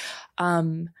 And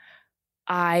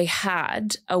I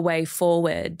had a way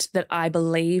forward that I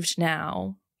believed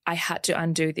now I had to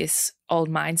undo this old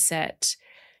mindset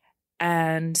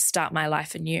and start my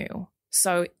life anew.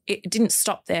 So it didn't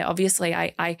stop there. Obviously,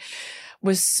 I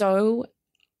was so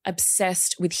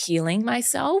obsessed with healing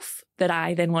myself that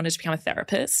I then wanted to become a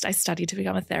therapist. I studied to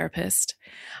become a therapist.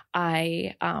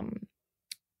 I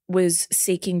was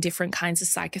seeking different kinds of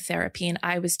psychotherapy, and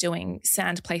I was doing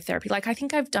sand play therapy. Like, I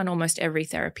think I've done almost every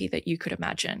therapy that you could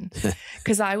imagine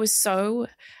because I was so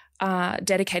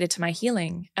dedicated to my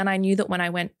healing. And I knew that when I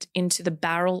went into the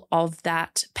barrel of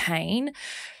that pain,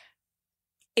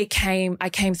 I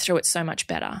came through it so much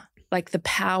better. Like, the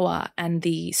power and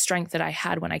the strength that I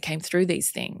had when I came through these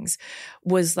things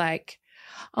was like,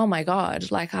 oh my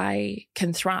God, like I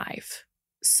can thrive.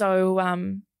 So,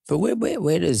 but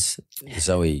where does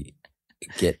Zoe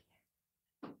get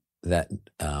that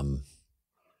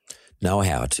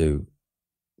know-how to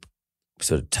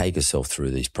sort of take herself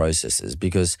through these processes?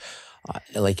 Because,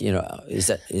 is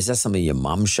that something your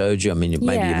mum showed you? I mean,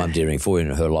 maybe your mum did it for you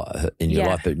in your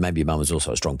life, but maybe your mum was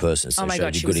also a strong person, so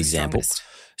showed you a good example.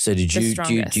 So do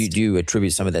you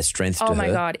attribute some of that strength to her? Oh my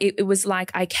God, it was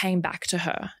like I came back to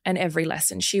her in every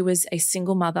lesson. She was a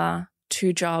single mother,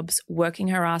 2 jobs, working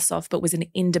her ass off, but was an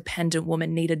independent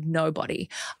woman, needed nobody.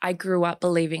 I grew up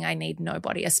believing I need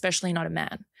nobody, especially not a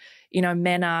man. You know,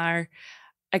 men are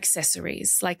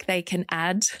accessories. Like, they can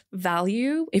add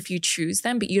value if you choose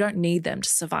them, but you don't need them to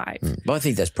survive. But I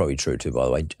think that's probably true too, by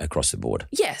the way, across the board.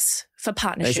 Yes, for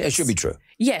partnerships. It should be true.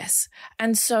 Yes.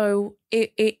 And so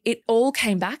it all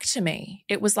came back to me.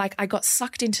 It was like I got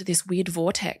sucked into this weird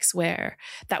vortex where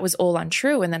that was all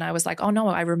untrue. And then I was like, oh no,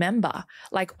 I remember.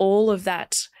 Like, all of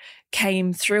that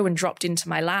came through and dropped into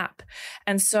my lap.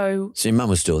 And so your mum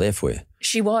was still there for you.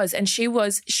 She was. And she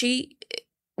was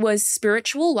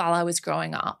spiritual while I was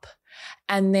growing up,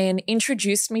 and then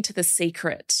introduced me to The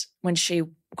Secret when she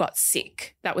got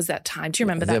sick. That was that time. Do you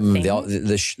remember that thing?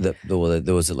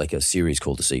 There was like a series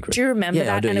called The Secret. Do you remember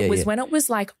that? And it was when it was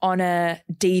like on a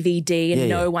DVD and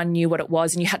no one knew what it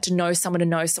was, and you had to know someone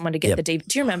to get the DVD.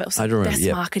 Do you remember? It was like the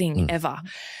best marketing ever.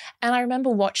 And I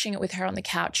remember watching it with her on the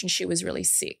couch, and she was really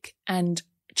sick, and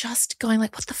just going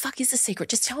like, what the fuck is The Secret?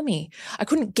 Just tell me. I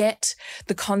couldn't get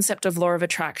the concept of law of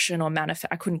attraction or manifest.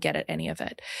 I couldn't get any of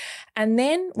it. And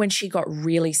then when she got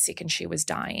really sick and she was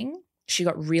dying, she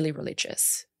got really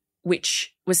religious,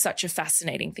 which was such a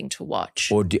fascinating thing to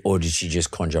watch. Or did she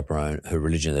just conjure up her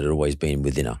religion that had always been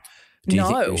within her?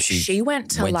 No, she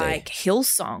went to like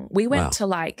Hillsong. We went to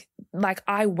like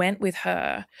I went with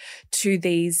her to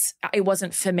these. It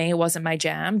wasn't for me. It wasn't my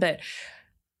jam, but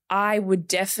I would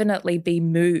definitely be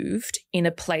moved in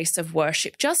a place of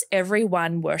worship. Just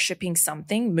everyone worshiping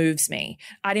something moves me.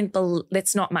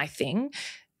 That's not my thing.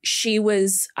 She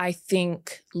was, I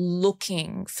think,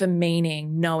 looking for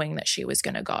meaning, knowing that she was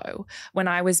going to go. When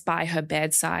I was by her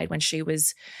bedside, when she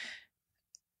was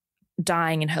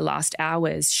dying in her last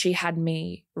hours, she had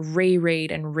me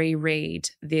reread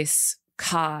this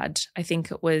card. I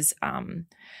think it was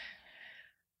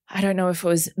I don't know if it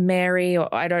was Mary,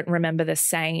 or I don't remember the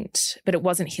saint, but it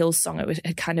wasn't Hillsong. It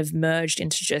had kind of merged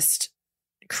into just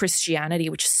Christianity,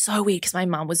 which is so weird because my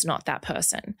mum was not that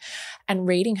person. And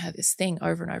reading her this thing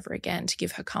over and over again to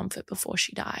give her comfort before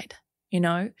she died, you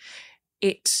know,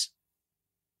 it's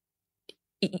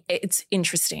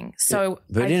interesting. So,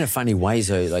 but in a funny way,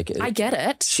 so like I get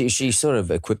it. She sort of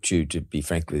equipped you, to be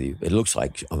frank with you. It looks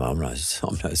like I'm no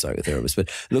psychotherapist, but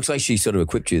it looks like she sort of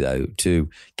equipped you though to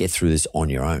get through this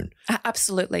on your own.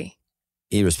 Absolutely.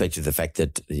 Irrespective of the fact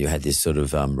that you had this sort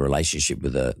of relationship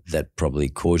with her that probably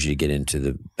caused you to get into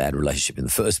the bad relationship in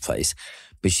the first place,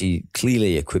 but she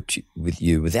clearly equipped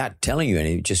you without telling you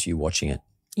anything, just you watching it.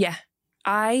 Yeah,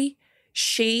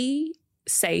 she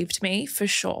saved me for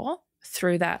sure.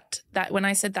 Through that when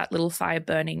I said that little fire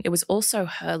burning, it was also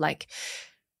her. Like,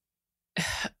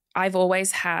 I've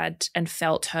always had and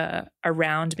felt her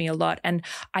around me a lot, and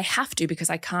I have to because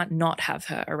I can't not have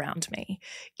her around me.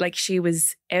 Like, she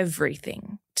was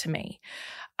everything to me.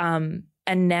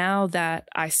 And now that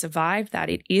I survived that,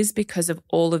 it is because of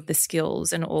all of the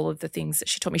skills and all of the things that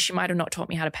she taught me. She might have not taught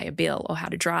me how to pay a bill or how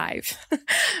to drive,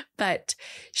 but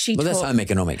she taught. Well, that's home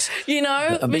economics. You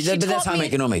know? But that's home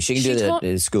economics. She can do that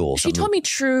in school. She taught me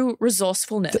true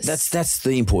resourcefulness. That's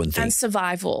the important thing. And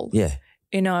survival. Yeah.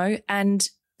 You know, and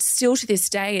still to this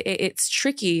day, it's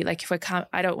tricky. Like,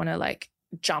 I don't want to like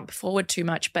jump forward too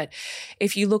much. But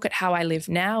if you look at how I live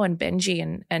now and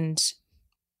Benji and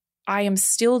I am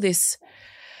still this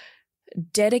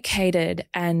dedicated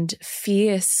and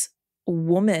fierce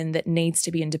woman that needs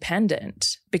to be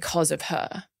independent because of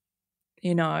her,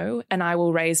 you know, and I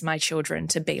will raise my children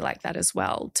to be like that as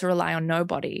well, to rely on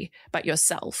nobody but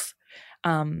yourself.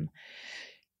 That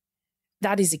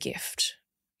is a gift,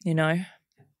 you know.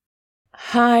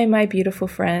 Hi, my beautiful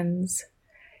friends.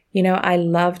 You know, I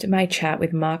loved my chat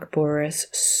with Mark Bouris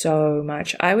so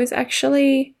much. I was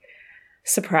actually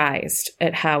surprised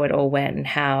at how it all went and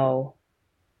how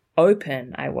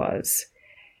open I was.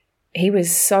 He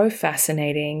was so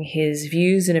fascinating, his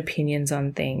views and opinions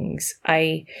on things.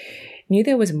 I knew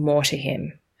there was more to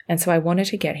him, and so I wanted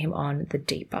to get him on the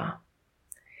deeper.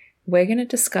 We're going to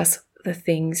discuss the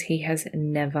things he has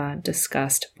never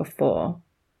discussed before.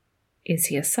 Is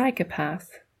he a psychopath?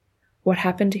 What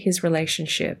happened to his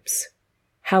relationships?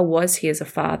 How was he as a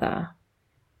father?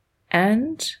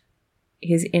 And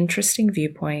his interesting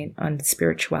viewpoint on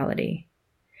spirituality.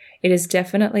 It is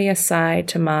definitely a side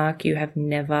to Mark you have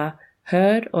never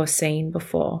heard or seen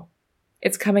before.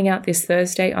 It's coming out this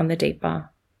Thursday on The Deeper.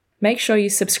 Make sure you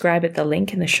subscribe at the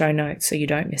link in the show notes so you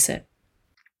don't miss it.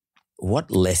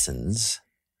 What lessons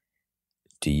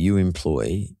do you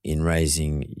employ in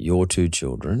raising your two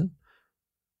children?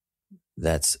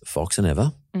 That's Fox and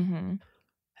Eva. Mm-hmm.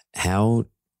 How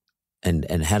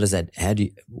do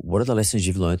you, what are the lessons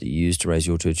you've learned that you use to raise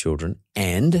your two children?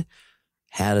 And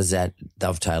how does that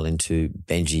dovetail into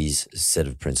Benji's set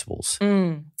of principles?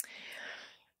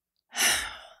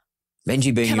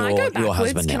 Benji being your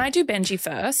husband now. Can I do Benji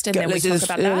first and then we talk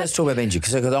about that? Let's talk about Benji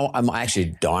because I'm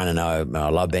actually dying to know. I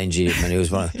love Benji. I mean, he was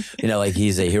one of,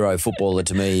 he's a hero footballer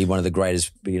to me, one of the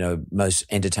greatest, most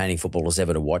entertaining footballers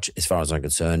ever to watch as far as I'm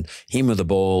concerned. Him with the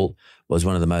ball was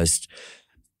one of the most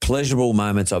pleasurable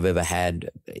moments I've ever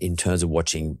had in terms of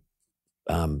watching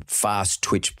fast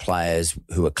twitch players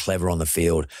who are clever on the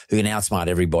field, who can outsmart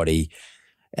everybody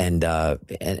and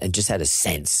just had a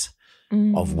sense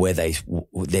of where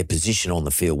their position on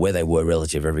the field, where they were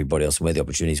relative to everybody else, and where the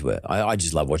opportunities were. I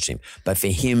just love watching him. But for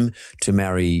him to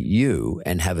marry you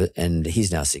and and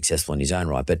he's now successful in his own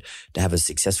right, but to have a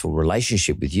successful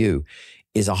relationship with you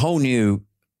is a whole new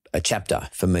chapter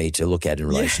for me to look at in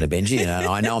relation to Benji. And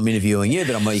I know I'm interviewing you,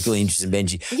 but I'm equally interested in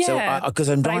Benji. Yeah, so because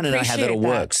I'm trying to know how that all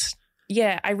works.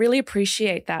 Yeah, I really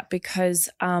appreciate that because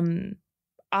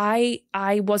I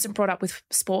wasn't brought up with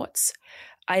sports.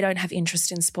 I don't have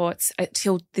interest in sports.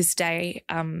 Till this day,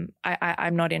 I'm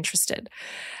not interested.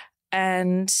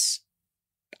 And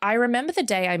I remember the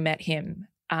day I met him.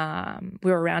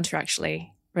 We were around here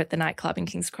actually. We're at the nightclub in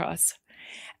King's Cross.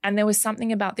 And there was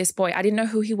something about this boy. I didn't know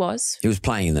who he was. He was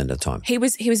playing then at the time. He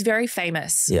was very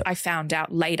famous. Yep. I found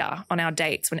out later on our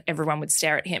dates when everyone would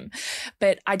stare at him.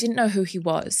 But I didn't know who he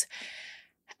was.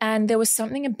 And there was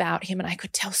something about him, and I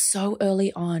could tell so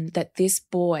early on that this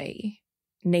boy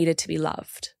needed to be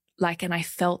loved. And I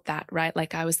felt that, right?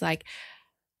 I was like,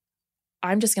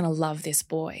 I'm just going to love this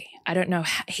boy. I don't know.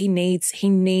 He needs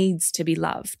to be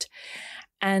loved.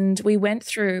 And we went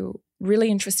through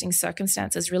really interesting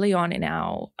circumstances really on in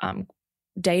our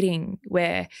dating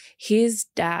where his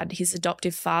dad, his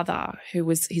adoptive father, who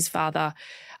was his father,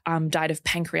 died of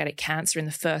pancreatic cancer in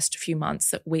the first few months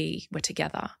that we were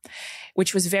together,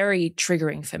 which was very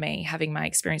triggering for me, having my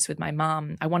experience with my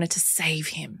mum. I wanted to save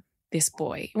him, this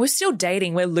boy. We're still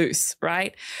dating. We're loose,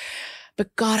 right?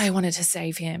 But God, I wanted to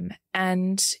save him.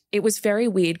 And it was very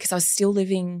weird because I was still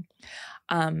living,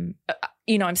 I'm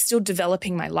still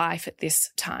developing my life at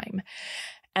this time.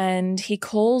 And he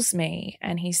calls me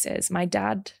and he says, my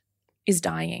dad is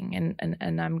dying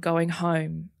and I'm going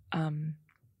home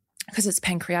because it's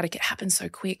pancreatic. It happens so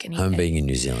quick. And home being in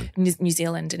New Zealand. New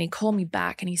Zealand. And he called me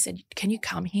back and he said, can you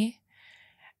come here?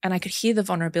 And I could hear the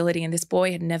vulnerability, and this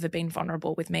boy had never been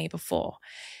vulnerable with me before.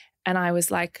 And I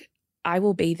was like, I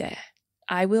will be there.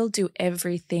 I will do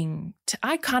everything.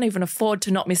 I can't even afford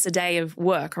to not miss a day of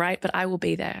work, right? But I will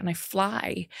be there. And I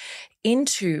fly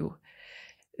into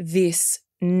this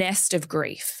nest of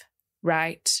grief,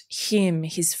 right? Him,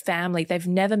 his family, they've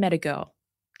never met a girl,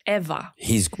 ever.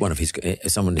 He's one of his,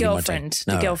 someone girlfriend,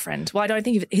 the girlfriend. Well, I don't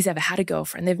think he's ever had a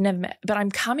girlfriend. They've never met. But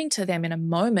I'm coming to them in a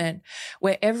moment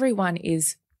where everyone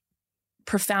is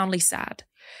profoundly sad.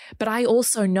 But I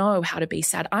also know how to be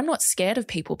sad. I'm not scared of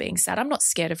people being sad. I'm not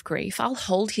scared of grief. I'll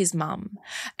hold his mum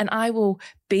and I will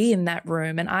be in that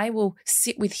room and I will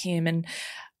sit with him, and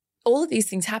all of these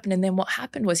things happened. And then what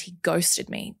happened was he ghosted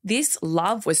me. This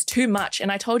love was too much.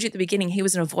 And I told you at the beginning, he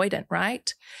was an avoidant,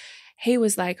 right? He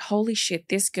was like, holy shit,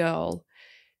 this girl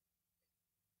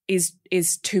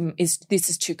is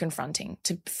too confronting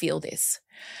to feel this.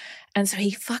 And so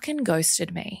he fucking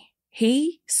ghosted me.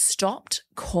 He stopped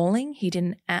calling. He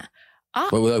didn't.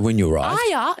 When you arrived?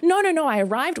 No. I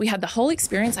arrived. We had the whole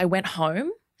experience. I went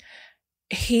home.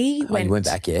 You went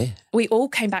back, yeah? We all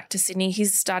came back to Sydney.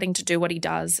 He's starting to do what he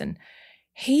does, and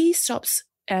he stops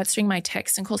answering my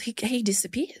texts and calls. He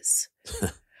disappears.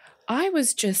 I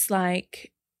was just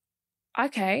like,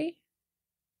 okay,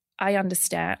 I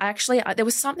understand. There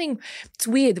was something, it's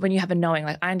weird when you have a knowing,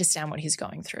 like I understand what he's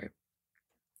going through.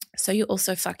 So you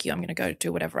also, fuck you, I'm going to go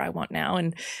do whatever I want now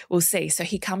and we'll see. So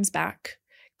he comes back,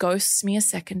 ghosts me a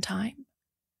second time.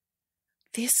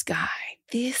 This guy.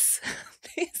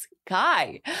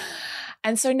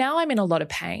 And so now I'm in a lot of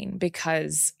pain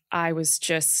because I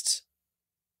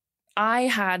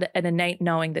had an innate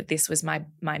knowing that this was my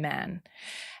man.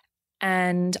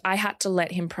 And I had to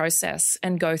let him process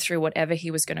and go through whatever he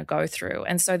was going to go through.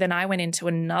 And so then I went into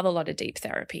another lot of deep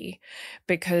therapy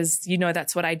because,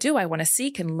 that's what I do. I want to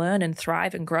seek and learn and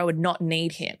thrive and grow and not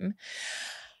need him.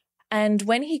 And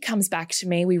when he comes back to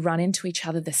me, we run into each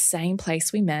other the same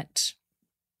place we met.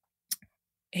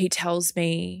 He tells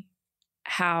me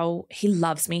how he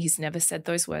loves me. He's never said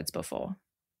those words before.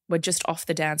 We're just off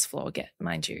the dance floor,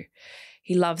 mind you.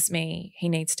 He loves me. He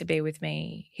needs to be with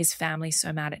me. His family's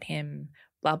so mad at him,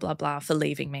 blah, blah, blah, for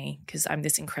leaving me because I'm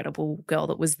this incredible girl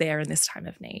that was there in this time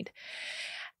of need.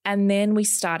 And then we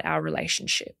start our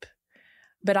relationship.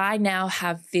 But I now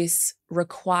have this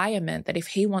requirement that if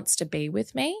he wants to be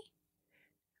with me,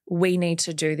 we need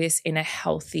to do this in a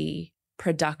healthy,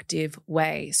 productive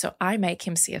way. So I make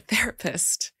him see a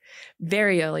therapist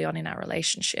very early on in our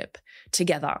relationship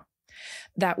together,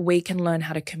 that we can learn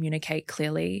how to communicate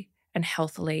clearly and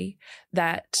healthily,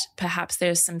 that perhaps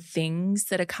there's some things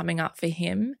that are coming up for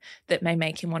him that may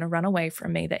make him want to run away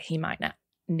from me that he might not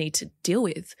need to deal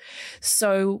with.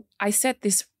 So I set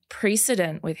this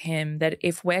precedent with him that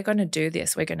if we're going to do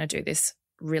this, we're going to do this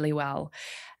really well.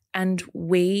 And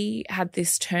we had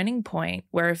this turning point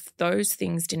where if those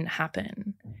things didn't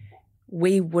happen,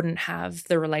 we wouldn't have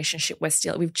the relationship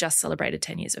we've just celebrated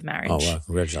 10 years of marriage. Oh, wow.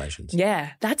 Congratulations.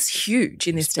 Yeah, that's huge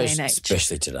in this day and age.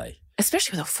 Especially today.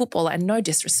 Especially with a footballer, and no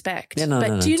disrespect. Yeah,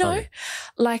 no, do you totally. know,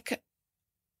 like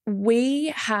we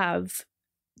have,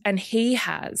 and he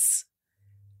has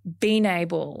been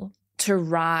able to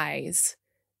rise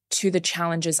to the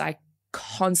challenges I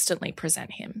constantly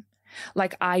present him.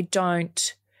 Like I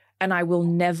don't, and I will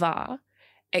never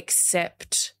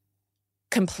accept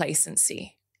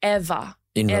complacency. Ever.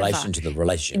 In relation to the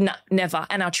relationship? No, never.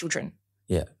 And our children.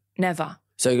 Yeah. Never.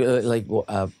 So,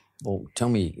 well, tell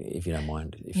me if you don't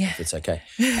mind, if it's okay.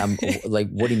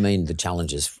 What do you mean the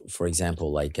challenges? For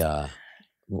example, what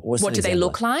do they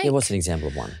look like? Yeah, what's an example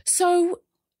of one? So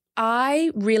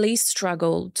we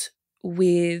struggled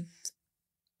with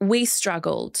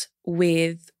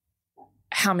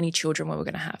how many children we were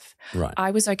going to have. Right.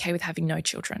 I was okay with having no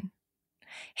children.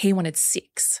 He wanted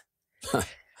 6.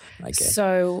 Okay.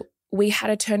 So we had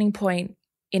a turning point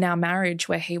in our marriage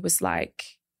where he was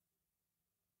like,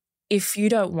 if you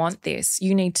don't want this,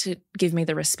 you need to give me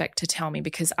the respect to tell me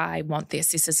because I want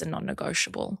this. This is a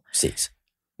non-negotiable. 6?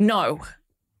 No,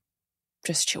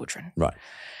 just children. Right.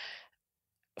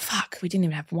 Fuck, we didn't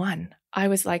even have 1. I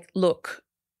was like, look,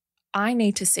 I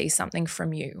need to see something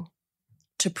from you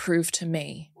to prove to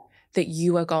me that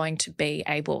you are going to be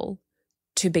able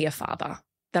to be a father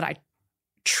that I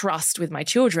trust with my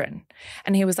children.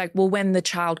 And he was like, well, when the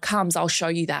child comes, I'll show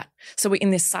you that. So we're in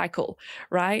this cycle,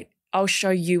 right? I'll show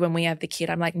you when we have the kid.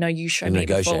 I'm like, no, you show me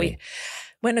before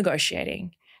we're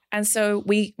negotiating. And so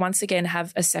we once again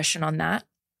have a session on that.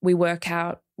 We work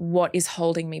out what is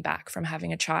holding me back from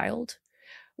having a child,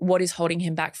 what is holding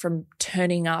him back from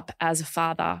turning up as a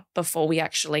father before we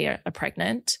actually are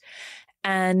pregnant.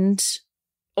 And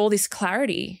all this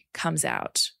clarity comes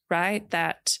out, right?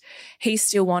 That he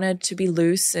still wanted to be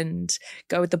loose and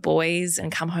go with the boys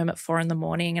and come home at 4 a.m.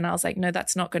 And I was like, no,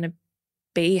 that's not going to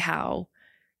be how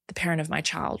the parent of my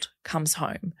child comes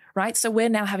home, right? So we're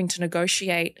now having to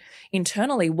negotiate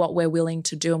internally what we're willing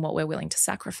to do and what we're willing to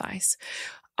sacrifice.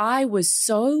 I was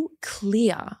so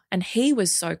clear, and he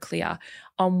was so clear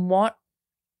on what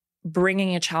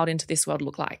bringing a child into this world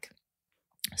looked like.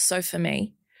 So for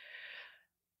me,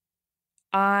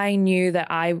 I knew that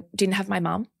I didn't have my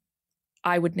mum.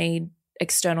 I would need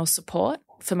external support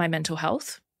for my mental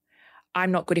health.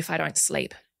 I'm not good if I don't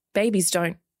sleep. Babies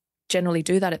don't generally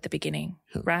do that at the beginning,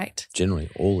 right? Generally,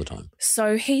 all the time.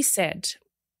 So he said,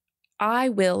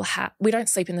 we don't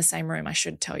sleep in the same room. I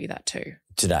should tell you that too.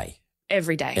 Today?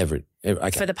 every day.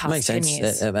 Okay. For the past makes 10 sense.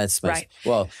 years. That's Right.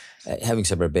 Well, having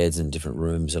separate beds in different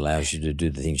rooms allows you to do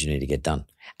the things you need to get done.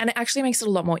 And it actually makes it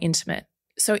a lot more intimate.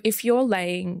 So if you're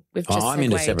laying with just I'm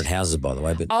into separate houses, by the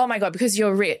way. But oh my God, because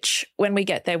you're rich. When we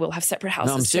get there, we'll have separate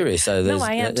houses. no, I'm serious. So no,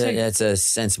 I am too. That's a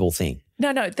sensible thing.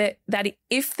 No, that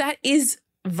if that is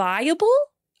viable,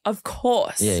 of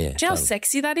course. Yeah. Do you know how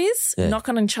sexy that is? Yeah. Knock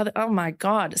on each other. Oh my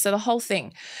God. So the whole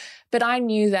thing. But I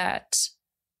knew that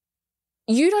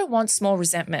you don't want small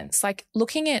resentments. Like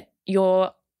looking at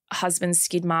your husband's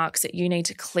skid marks that you need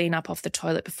to clean up off the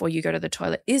toilet before you go to the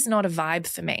toilet is not a vibe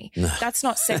for me. No. That's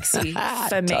not sexy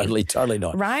for me. Totally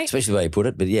not. Right? Especially the way you put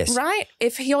it, but yes. Right?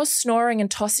 If you're snoring and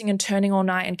tossing and turning all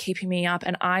night and keeping me up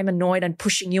and I'm annoyed and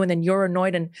pushing you and then you're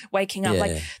annoyed and waking up,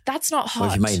 that's not hot. Well,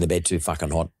 if you're making the bed too fucking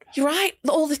hot. You're right.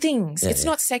 All the things. It's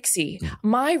not sexy.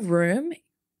 My room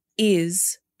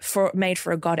is made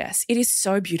for a goddess. It is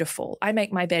so beautiful. I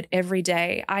make my bed every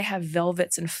day. I have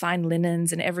velvets and fine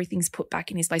linens and everything's put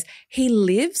back in his place. He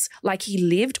lives like he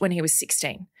lived when he was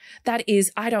 16. That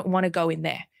is, I don't want to go in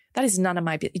there. That is none of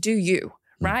my business. Do you,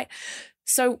 right?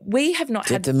 So we have not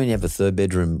had... Does that mean you have a third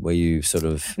bedroom where you sort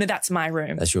of... No, that's my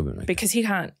room. That's your room. Because he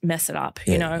can't mess it up,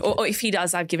 you know. Or if he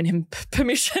does, I've given him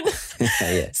permission.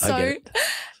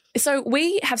 So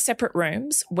we have separate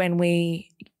rooms when we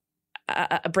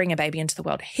bring a baby into the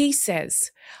world. He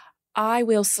says, I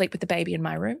will sleep with the baby in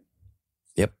my room.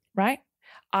 Yep. Right?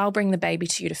 I'll bring the baby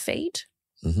to you to feed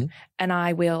and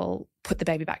I will put the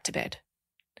baby back to bed.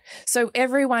 So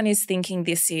everyone is thinking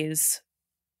this is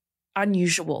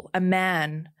unusual. A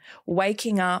man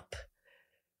waking up,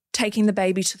 taking the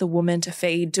baby to the woman to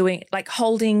feed,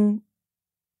 holding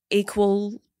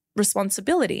equal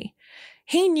responsibility.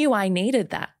 He knew I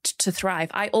needed that to thrive.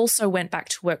 I also went back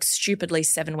to work stupidly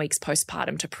 7 weeks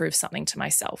postpartum to prove something to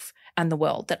myself and the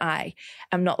world that I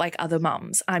am not like other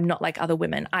mums. I'm not like other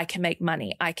women. I can make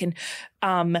money. I can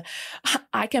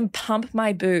pump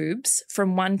my boobs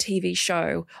from one TV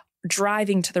show,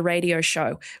 driving to the radio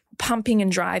show, pumping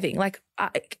and driving,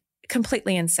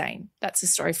 completely insane. That's a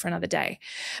story for another day.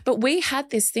 But we had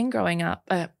this thing growing up,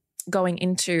 going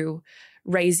into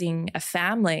raising a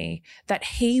family, that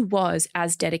he was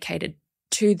as dedicated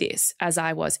to this as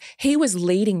I was. He was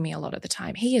leading me a lot of the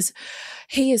time. He is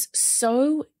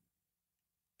so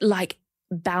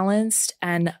balanced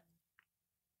and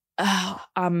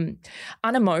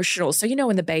unemotional. So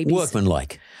when the baby's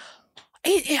workmanlike.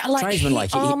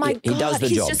 Tradesman-like. Oh my God, he does the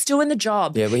he's job. just doing the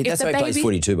job. Yeah, that's how he plays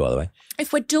footy too, by the way.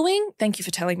 If we're thank you for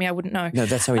telling me, I wouldn't know. No,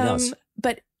 that's how he does.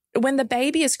 But when the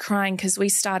baby is crying, because we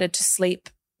started to sleep,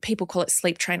 people call it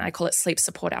sleep train, I call it sleep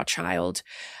support our child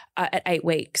at 8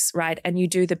 weeks, right? And you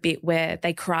do the bit where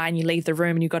they cry and you leave the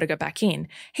room and you got to go back in.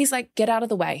 He's like, get out of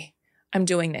the way. I'm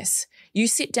doing this. You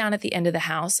sit down at the end of the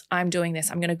house. I'm doing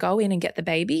this. I'm going to go in and get the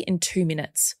baby in 2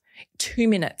 minutes. 2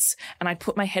 minutes. And I'd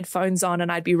put my headphones on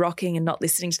and I'd be rocking and not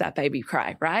listening to that baby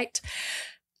cry, right?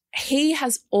 He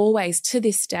has always, to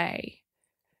this day,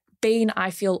 been,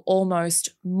 I feel, almost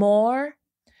more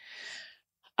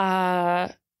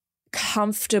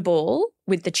comfortable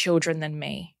with the children than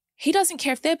me. He doesn't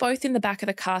care if they're both in the back of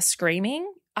the car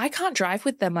screaming. I can't drive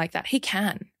with them like that. He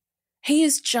can. He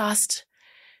is just,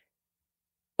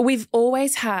 we've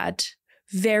always had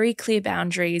very clear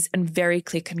boundaries and very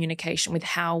clear communication with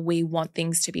how we want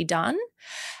things to be done.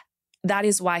 That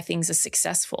is why things are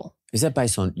successful. Is that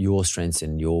based on your strengths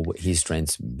and his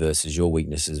strengths versus your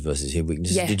weaknesses versus his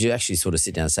weaknesses? Yeah. Did you actually sort of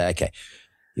sit down and say, okay,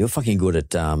 you're fucking good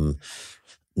at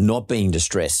not being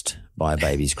distressed by a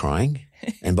baby's crying?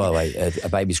 And by the way, a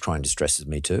baby's crying distresses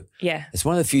me too. Yeah. It's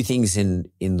one of the few things in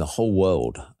the whole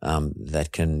world that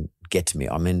can get to me.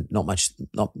 I mean, not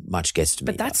much gets to me.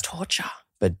 But that's torture.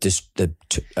 But just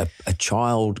a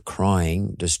child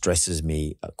crying distresses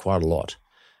me quite a lot.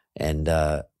 And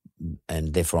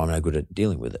therefore I'm no good at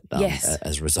dealing with it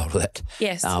as a result of that.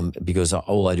 Yes. Because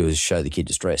all I do is show the kid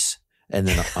distress. And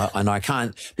then I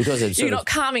can't, because it's you're not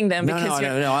calming them.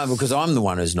 Because I'm the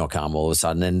one who's not calm all of a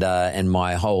sudden, and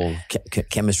my whole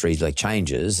chemistry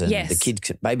changes, and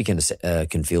the baby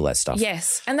can feel that stuff.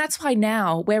 Yes, and that's why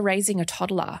now we're raising a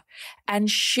toddler, and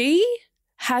she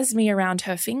has me around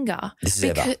her finger. This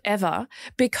is ever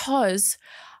because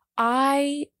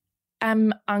I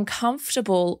am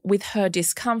uncomfortable with her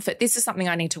discomfort. This is something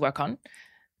I need to work on.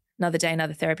 Another day,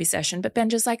 another therapy session. But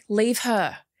Benja's like, leave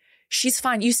her. She's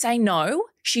fine. You say no.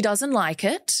 She doesn't like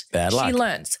it. Bad luck. She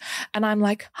learns. And I'm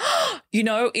like,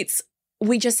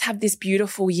 we just have this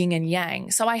beautiful yin and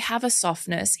yang. So I have a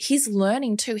softness. He's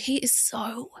learning too. He is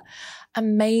so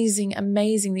amazing,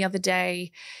 amazing. The other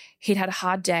day, he'd had a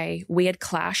hard day. We had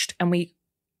clashed, and we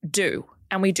do.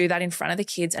 And we do that in front of the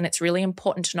kids. And it's really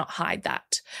important to not hide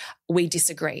that. We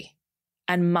disagree.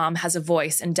 And mum has a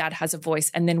voice and dad has a voice.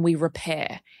 And then we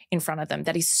repair in front of them.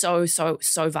 That is so, so,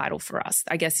 so vital for us.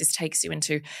 I guess this takes you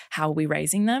into how are we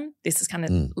raising them? This is kind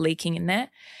of leaking in there.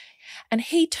 And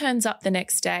he turns up the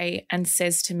next day and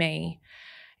says to me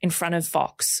in front of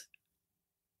Fox,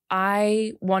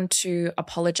 I want to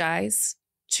apologize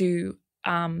to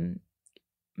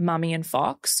Mummy and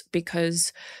Fox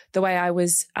because the way I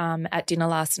was at dinner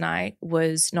last night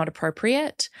was not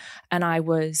appropriate and I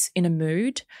was in a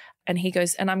mood. And he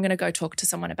goes, and I'm going to go talk to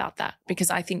someone about that because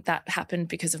I think that happened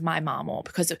because of my mom or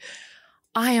because of,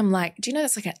 I am like, do you know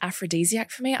that's like an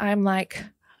aphrodisiac for me? I am like.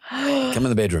 Come in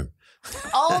the bedroom.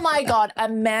 Oh my God, a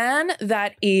man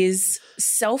that is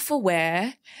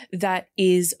self-aware, that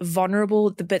is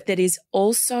vulnerable, but that is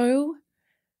also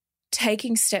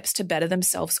taking steps to better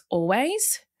themselves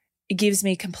always, it gives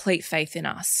me complete faith in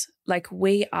us. Like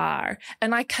we are,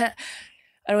 and I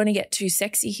don't want to get too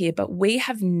sexy here, but we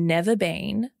have never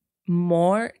been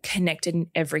more connected in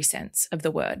every sense of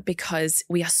the word because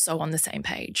we are so on the same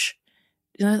page.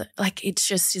 You know, like it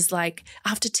just is like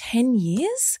after 10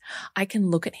 years, I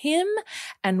can look at him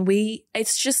and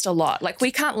it's just a lot. Like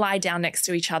we can't lie down next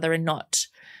to each other and not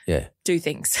do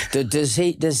things. Does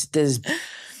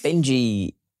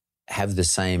Benji have the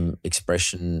same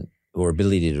expression or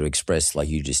ability to express like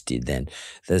you just did then,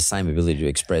 the same ability to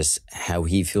express how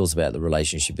he feels about the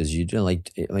relationship as you do?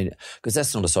 Like, I mean, because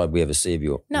that's not a side we ever see of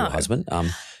your husband.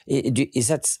 Is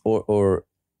that or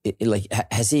like,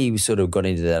 has he sort of got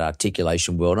into that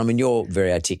articulation world? I mean, you're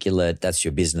very articulate. That's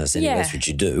your business anyway. That's what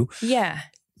you do. Yeah.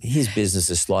 His business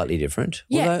is slightly different.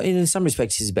 Yeah. Although in some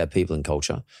respects, he's about people and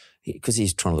culture because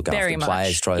he's trying to look after the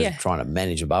players, trying to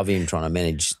manage above him, trying to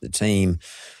manage the team,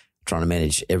 trying to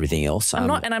manage everything else. I'm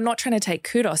not trying to take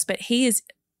kudos, but he is,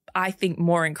 I think,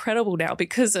 more incredible now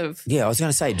because of. Yeah, I was going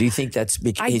to say, do you think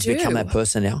he's become that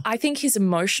person now? I think his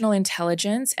emotional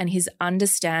intelligence and his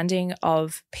understanding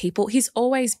of people, he's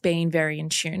always been very in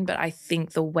tune, but I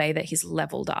think the way that he's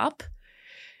leveled up,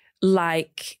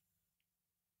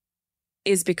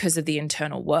 is because of the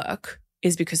internal work,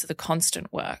 is because of the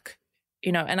constant work.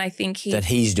 You know, and I think that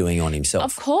he's doing on himself.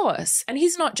 Of course. And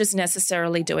he's not just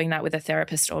necessarily doing that with a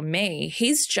therapist or me.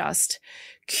 He's just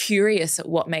curious at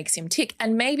what makes him tick.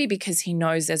 And maybe because he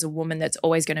knows there's a woman that's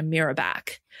always going to mirror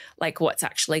back like what's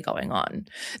actually going on.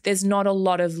 There's not a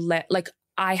lot of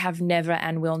I have never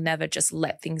and will never just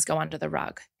let things go under the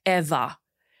rug ever.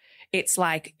 It's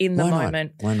like in the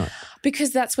moment. Why not?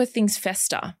 Because that's where things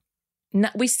fester.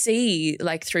 We see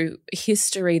like through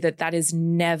history that has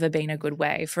never been a good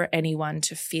way for anyone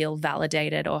to feel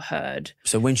validated or heard.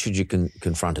 So when should you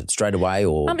confront it? Straight away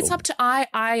or? It's up to I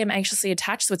am anxiously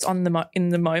attached, so it's on in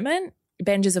the moment.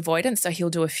 Benj is avoidant, so he'll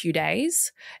do a few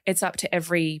days. It's up to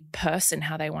every person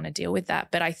how they want to deal with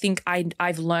that. But I think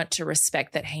I've learnt to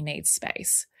respect that he needs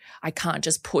space. I can't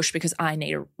just push because I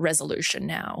need a resolution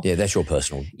now. Yeah, that's your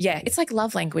personal. Yeah, it's like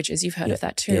love languages. You've heard of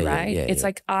that too, right? It's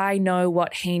like I know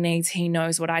what he needs. He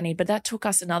knows what I need. But that took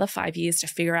us another 5 years to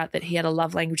figure out that he had a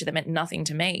love language that meant nothing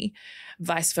to me,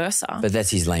 vice versa. But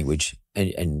that's his language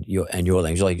and your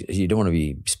language. Like you don't want to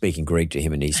be speaking Greek to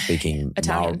him and he's speaking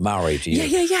Maori to you.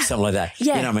 Yeah. Something like that.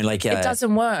 Yeah. You know what I mean? Like it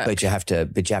doesn't work. But you have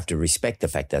to respect the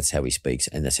fact that's how he speaks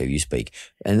and that's how you speak.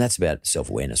 And that's about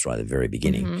self-awareness right at the very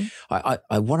beginning. Mm-hmm.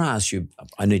 I want to ask you,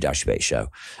 I need to ask you about your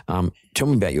show. Tell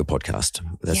me about your podcast.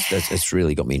 That's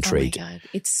really got me intrigued. Oh my God.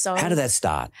 It's so. How did that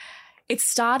start? It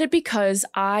started because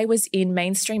I was in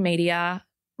mainstream media,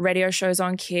 radio shows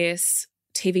on KISS,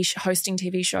 hosting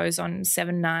TV shows on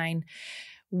 7/9,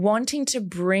 wanting to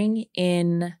bring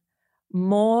in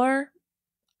more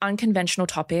unconventional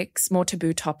topics, more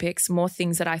taboo topics, more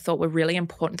things that I thought were really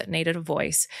important that needed a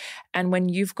voice. And when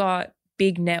you've got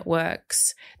big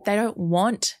networks, they don't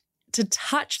want to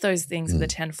touch those things with a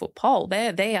 10-foot pole.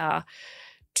 They are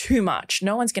too much.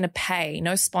 No one's going to pay.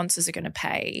 No sponsors are going to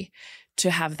pay to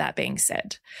have that being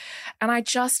said. And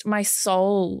my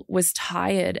soul was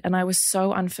tired and I was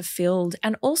so unfulfilled,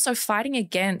 and also fighting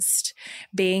against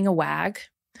being a wag,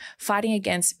 fighting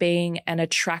against being an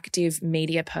attractive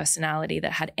media personality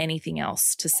that had anything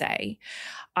else to say.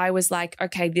 I was like,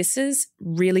 okay, this is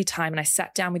really time. And I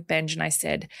sat down with Benj and I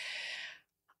said,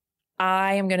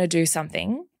 I am going to do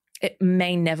something. It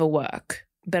may never work,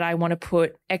 but I want to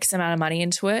put X amount of money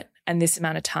into it and this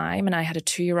amount of time. And I had a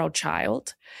 2-year-old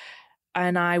child.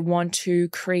 And I want to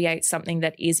create something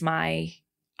that is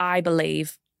I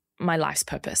believe, my life's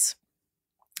purpose.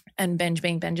 And Benj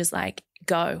is like,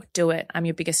 go, do it. I'm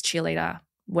your biggest cheerleader,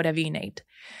 whatever you need.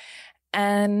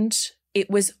 And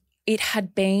it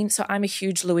had been, so I'm a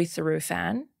huge Louis Theroux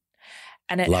fan.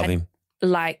 And Love him.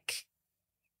 Like,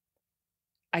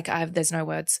 there's no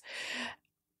words.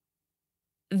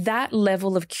 That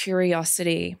level of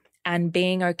curiosity and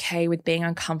being okay with being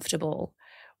uncomfortable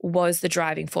was the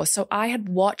driving force. So I had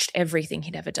watched everything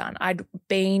he'd ever done. I'd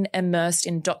been immersed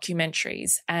in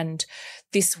documentaries and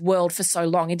this world for so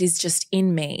long. It is just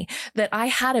in me that I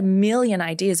had a million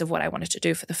ideas of what I wanted to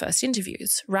do for the first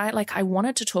interviews, right? Like I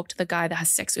wanted to talk to the guy that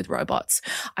has sex with robots.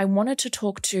 I wanted to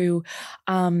talk to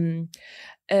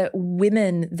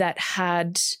women that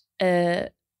had,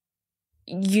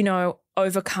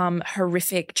 overcome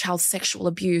horrific child sexual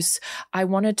abuse. I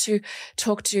wanted to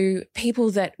talk to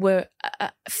people that were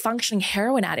functioning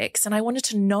heroin addicts, and I wanted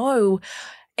to know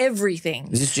everything.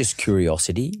 Is this just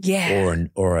curiosity? Yeah.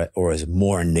 Or is it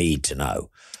more a need to know?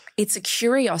 It's a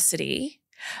curiosity,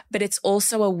 but it's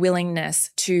also a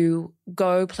willingness to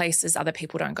go places other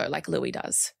people don't go, like Louis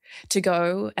does, to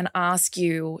go and ask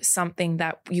you something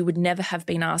that you would never have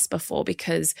been asked before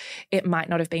because it might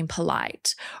not have been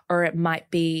polite or it might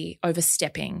be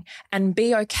overstepping, and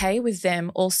be okay with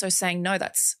them also saying, no,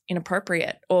 that's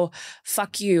inappropriate, or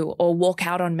fuck you, or walk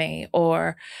out on me,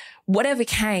 or whatever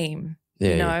came.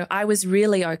 Yeah. I was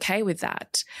really okay with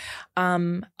that.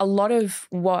 A lot of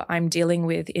what I'm dealing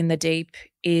with in the deep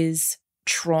is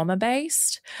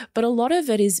trauma-based, but a lot of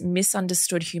it is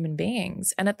misunderstood human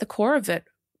beings. And at the core of it,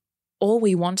 all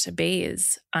we want to be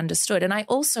is understood. And I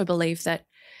also believe that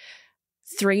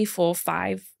 3, 4,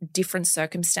 5 different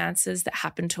circumstances that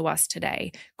happen to us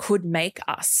today could make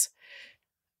us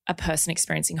a person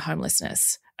experiencing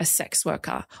homelessness, a sex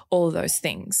worker, all of those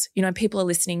things. People are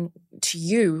listening to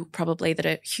you probably that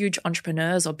are huge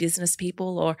entrepreneurs or business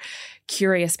people or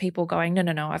curious people going,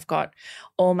 no, I've got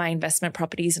all my investment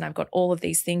properties and I've got all of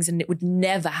these things and it would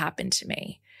never happen to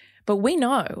me. But we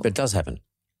know. But it does happen.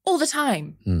 All the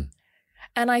time. Mm.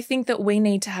 And I think that we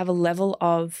need to have a level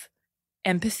of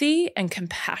empathy and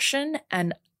compassion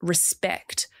and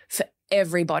respect for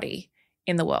everybody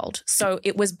in the world. So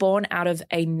it was born out of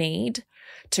a need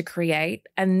to create.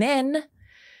 And then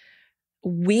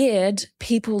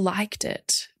people liked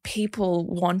it. People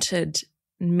wanted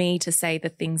me to say the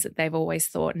things that they've always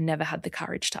thought and never had the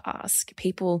courage to ask.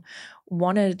 People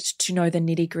wanted to know the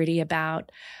nitty-gritty about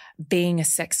being a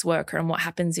sex worker and what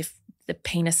happens if the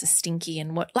penis is stinky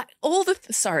and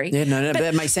sorry. Yeah, no, but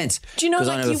that makes sense. Do you know? Because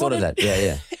I never thought of that.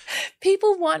 Yeah.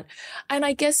 People want, and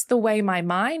I guess the way my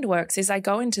mind works is I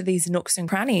go into these nooks and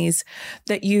crannies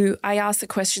that I ask the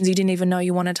questions you didn't even know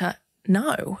you wanted to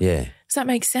know. Yeah. Does that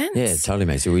make sense? Yeah, it totally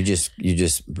makes sense. You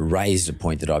just raised a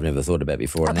point that I've never thought about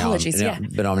before. Apologies,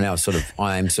 But I'm now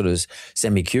I am sort of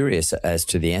semi-curious as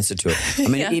to the answer to it. I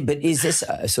mean, but is this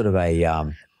sort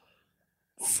of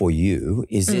for you,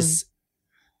 is this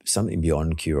something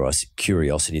beyond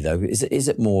curiosity though? Is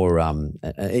it more,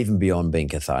 even beyond being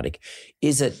cathartic,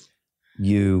 is it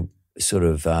you sort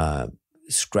of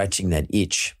scratching that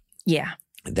itch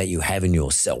that you have in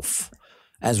yourself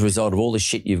as a result of all the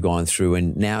shit you've gone through,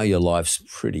 and now your life's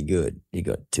pretty good? You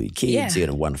got 2 kids, you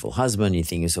got a wonderful husband, you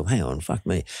think to yourself, hang on, fuck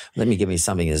me, let me give me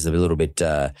something that's a little bit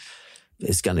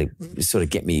it's going to sort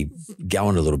of get me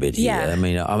going a little bit here. Yeah. I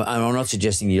mean, I'm not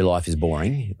suggesting your life is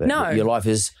boring, but your life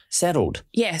is settled.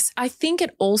 Yes. I think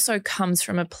it also comes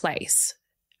from a place,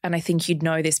 and I think you'd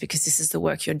know this because this is the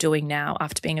work you're doing now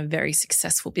after being a very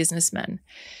successful businessman,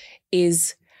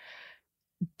 is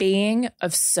being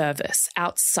of service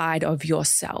outside of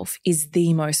yourself is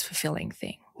the most fulfilling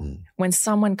thing. Mm. When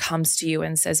someone comes to you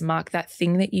and says, Mark, that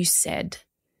thing that you said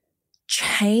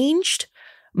changed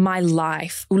my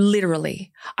life, literally.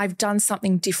 I've done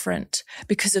something different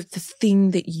because of the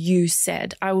thing that you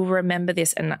said. I will remember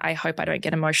this, and I hope I don't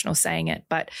get emotional saying it,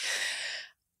 but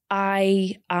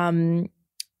I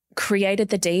created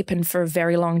The Deep and for a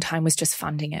very long time was just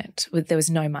funding it. There was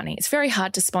no money. It's very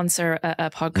hard to sponsor a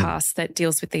podcast that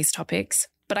deals with these topics,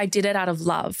 but I did it out of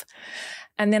love.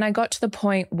 And then I got to the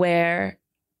point where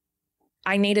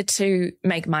I needed to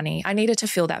make money. I needed to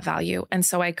feel that value. And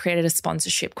so I created a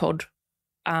sponsorship called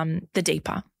The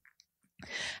Deeper.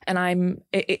 And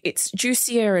it's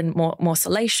juicier and more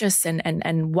salacious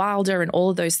and wilder and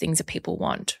all of those things that people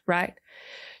want, right?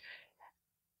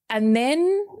 And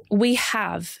then we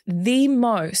have the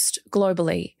most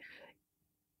globally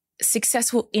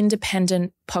successful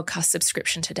independent podcast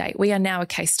subscription to date. We are now a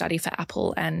case study for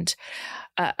Apple and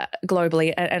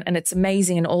globally, and it's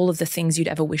amazing in all of the things you'd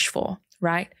ever wish for,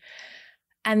 right?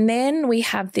 And then we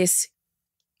have this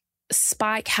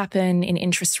spike happen in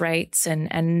interest rates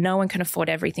and no one can afford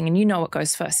everything. And you know what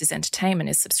goes first is entertainment,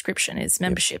 is subscription, is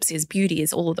memberships, is beauty,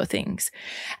 is all of the things.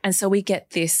 And so we get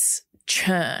this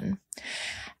churn.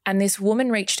 And this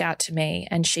woman reached out to me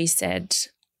and she said,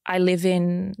 I live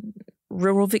in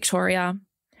rural Victoria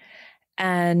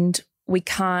and we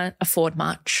can't afford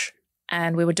much.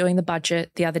 And we were doing the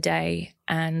budget the other day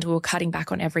and we were cutting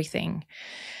back on everything.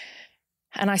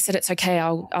 And I said, it's okay.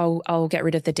 I'll get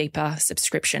rid of the deeper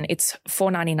subscription. It's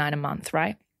 $4.99 a month,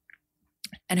 right?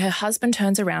 And her husband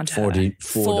turns around to her.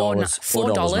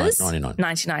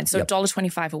 $4.99. So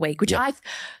 $1.25 a week, which I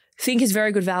think is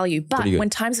very good value. But when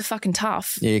times are fucking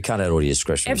tough. Yeah, you cut out all your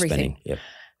discretionary spending. Yep.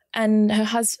 And her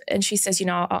husband, and she says,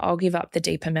 I'll give up the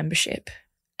deeper membership.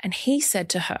 And he said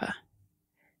to her,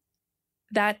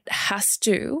 that has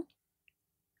to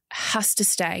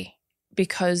stay,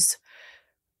 because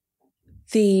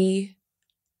the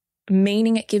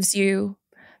meaning it gives you,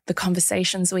 the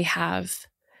conversations we have,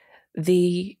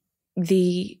 the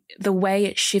way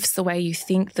it shifts the way you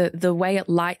think, the way it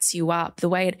lights you up, the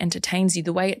way it entertains you,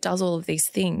 the way it does all of these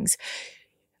things.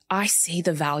 I see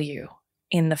the value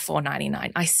in the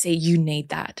 $4.99. I see you need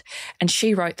that. And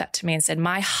she wrote that to me and said,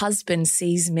 my husband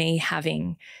sees me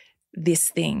having this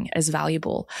thing as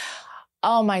valuable.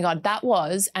 Oh my God, that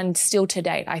was, and still to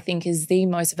date, I think is the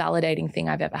most validating thing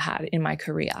I've ever had in my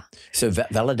career. So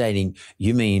validating,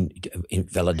 you mean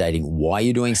validating why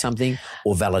you're doing something,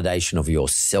 or validation of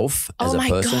yourself as a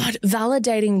person? Oh my God,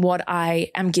 validating what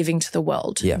I am giving to the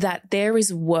world, that there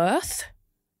is worth,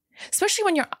 especially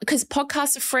when because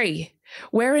podcasts are free.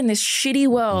 We're in this shitty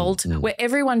world where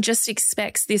everyone just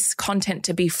expects this content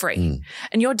to be free.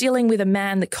 And you're dealing with a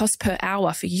man that costs per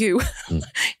hour for you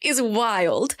is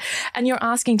wild. And you're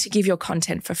asking to give your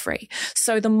content for free.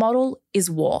 So the model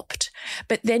is warped.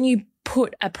 But then you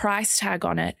put a price tag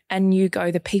on it and you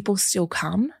go, the people still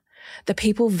come. The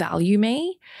people value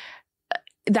me.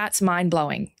 That's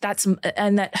mind-blowing.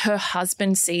 And that her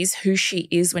husband sees who she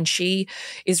is when she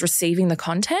is receiving the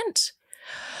content.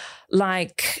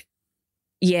 Like...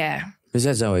 yeah. Is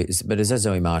that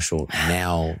Zoe Marshall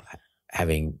now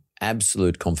having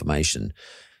absolute confirmation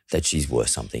that she's worth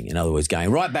something? In other words,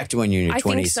 going right back to when you're in your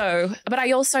 20s. I think so. But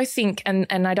I also think, and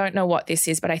I don't know what this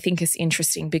is, but I think it's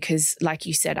interesting because, like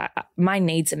you said, my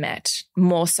needs are met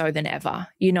more so than ever.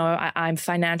 I'm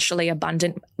financially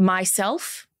abundant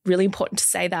myself. Really important to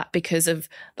say that because of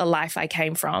the life I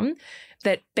came from,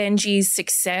 that Benji's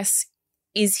success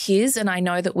is his, and I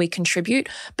know that we contribute,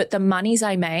 but the monies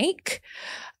I make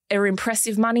are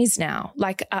impressive monies now.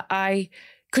 Like I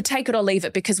could take it or leave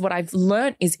it, because what I've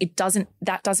learned is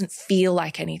that doesn't feel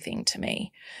like anything to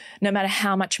me. No matter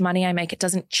how much money I make, it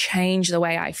doesn't change the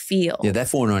way I feel. Yeah, that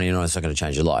 $4.99 is not going to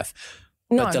change your life.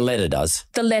 No, but the letter does.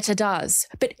 The letter does.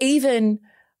 But even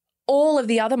all of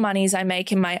the other monies I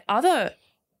make in my other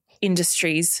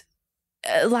industries,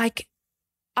 like,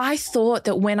 I thought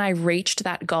that when I reached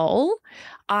that goal,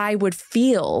 I would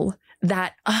feel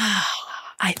that,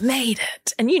 I made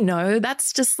it. And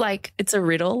that's just like, it's a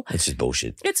riddle. It's just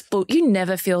bullshit. You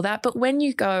never feel that. But when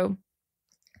you go,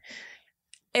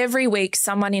 every week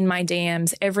someone in my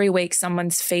DMs, every week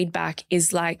someone's feedback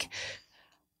is like,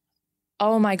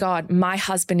 oh my God, my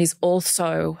husband is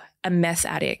also a meth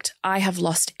addict. I have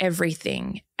lost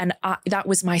everything. And that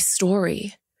was my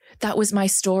story. That was my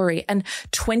story. And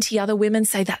 20 other women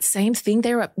say that same thing.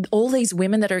 There are all these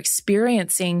women that are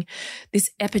experiencing this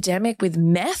epidemic with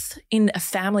meth in a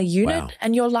family unit. Wow.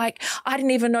 And you're like, I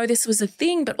didn't even know this was a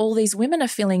thing, but all these women are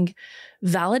feeling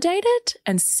validated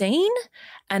and seen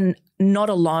and not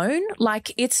alone.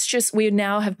 Like, it's just, we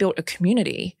now have built a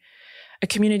community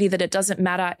that it doesn't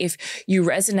matter if you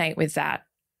resonate with that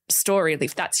story,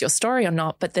 if that's your story or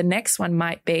not, but the next one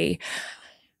might be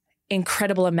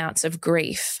incredible amounts of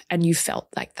grief and you felt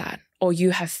like that, or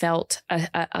you have felt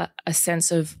a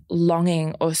sense of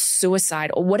longing or suicide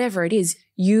or whatever it is,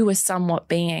 you are somewhat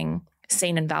being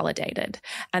seen and validated.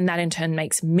 And that in turn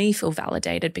makes me feel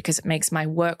validated because it makes my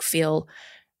work feel,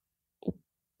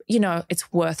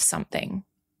 it's worth something.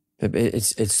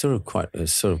 It's sort of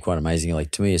quite amazing.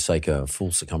 Like, to me, it's like a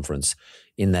full circumference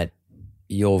in that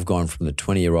you've gone from the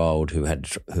 20-year-old who had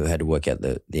to work out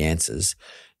the answers.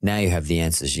 Now you have the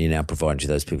answers. You're now providing to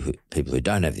those people who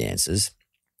don't have the answers,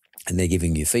 and they're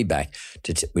giving you feedback,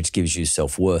 which gives you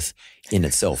self-worth in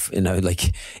itself.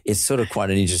 Like, it's sort of quite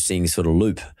an interesting sort of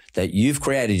loop that you've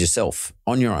created yourself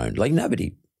on your own. Like,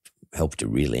 nobody helped you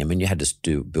really. I mean, you had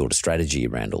to build a strategy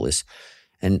around all this.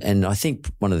 And I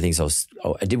think one of the things I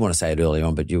did want to say it early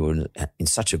on, but you were in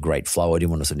such a great flow. I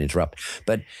didn't want to sort of interrupt.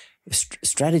 But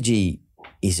strategy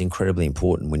is incredibly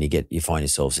important when you find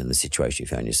yourselves in the situation you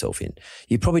found yourself in.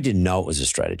 You probably didn't know it was a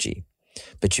strategy,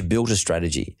 but you built a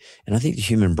strategy. And I think the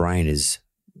human brain is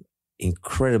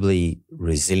incredibly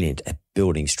resilient at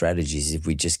building strategies if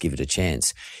we just give it a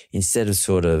chance, instead of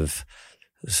sort of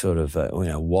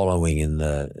wallowing in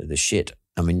the shit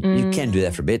I mean, you can do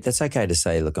that for a bit. That's okay to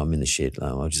say, look, I'm in the shit.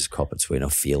 I'll just cop it sweet. I'll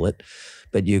feel it.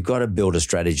 But you've got to build a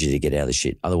strategy to get out of the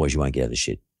shit. Otherwise, you won't get out of the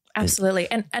shit. Absolutely.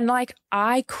 And like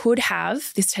I could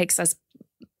have, this takes us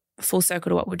full circle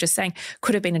to what we we're just saying,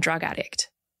 could have been a drug addict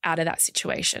out of that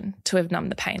situation to have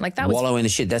numbed the pain. Like that was wallow in the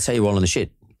shit. That's how you wallow in the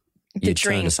shit. The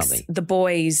drinks, the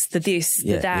boys, the this,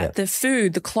 the that, the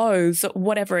food, the clothes,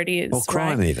 whatever it is. Or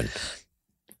crime even.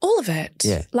 All of it.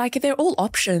 Yeah. Like they're all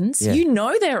options. Yeah. You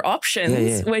know they're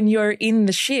options when you're in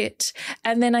the shit.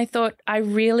 And then I thought, I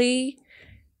know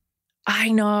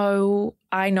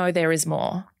there is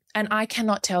more. And I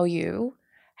cannot tell you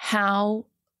how,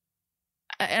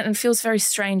 and it feels very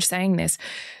strange saying this,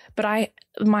 but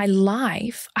my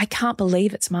life, I can't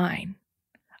believe it's mine.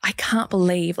 I can't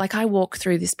believe, like I walk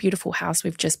through this beautiful house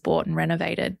we've just bought and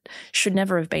renovated, should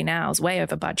never have been ours, way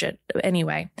over budget.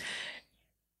 Anyway,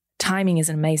 timing is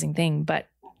an amazing thing, but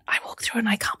I walk through and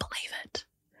I can't believe it.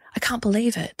 I can't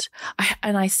believe it.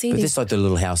 I see this like the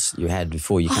little house you had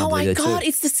before. You can't believe it too. Oh my God,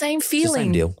 it's the same feeling. It's the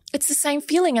same deal. It's the same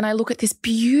feeling. And I look at this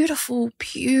beautiful,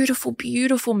 beautiful,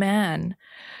 beautiful man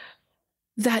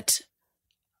that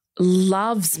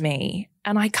loves me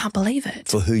and I can't believe it.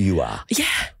 For who you are. Yeah.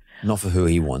 Not for who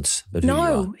he wants, but who you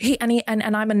are.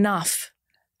 And I'm enough.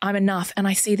 I'm enough. And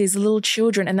I see these little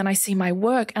children and then I see my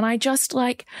work and I just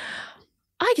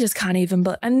can't even,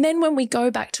 and then when we go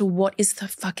back to what is the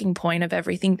fucking point of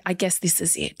everything, I guess this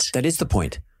is it. That is the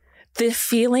point. The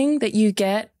feeling that you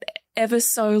get ever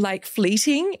so like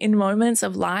fleeting in moments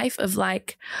of life of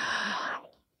like,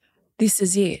 this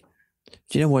is it.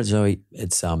 Do you know what, Zoe?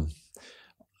 It's, I've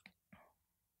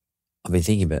been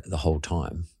thinking about it the whole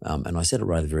time, and I said it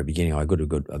right at the very beginning. I got a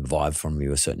vibe from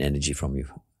you, a certain energy from you,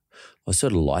 a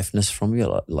sort of lifeness from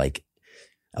you, like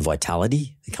a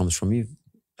vitality that comes from you,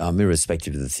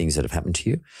 irrespective of the things that have happened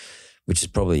to you, which is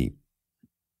probably,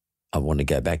 I want to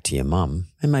go back to your mum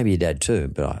and maybe your dad too,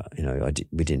 but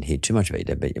we didn't hear too much about your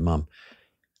dad, but your mum.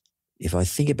 If I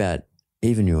think about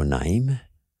even your name,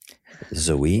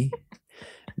 Zoe,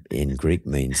 in Greek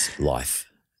means life.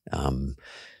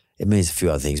 It means a few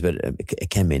other things, but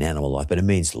it can mean animal life, but it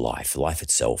means life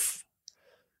itself.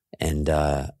 And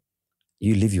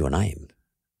you live your name.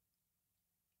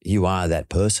 You are that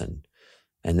person.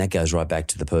 And that goes right back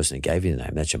to the person who gave you the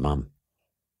name. That's your mum.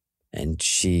 And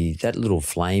that little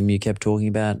flame you kept talking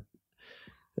about,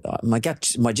 my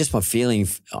gut, my feeling,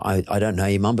 I don't know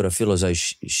your mum, but I feel as though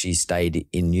she stayed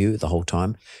in you the whole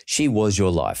time. She was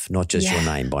your life, not just your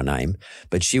name by name,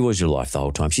 but she was your life the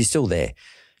whole time. She's still there.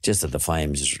 Just that the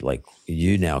flames is like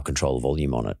you now control the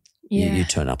volume on it. Yeah. You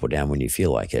turn up or down when you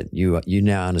feel like it. You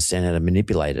now understand how to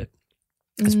manipulate it.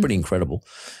 It's pretty incredible.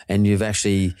 And you've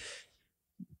actually,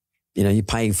 you're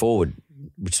paying forward,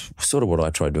 which is sort of what I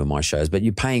try to do in my shows, but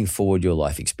you're paying forward your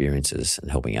life experiences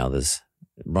and helping others,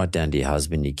 right down to your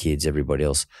husband, your kids, everybody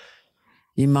else.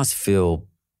 You must feel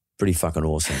pretty fucking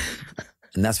awesome.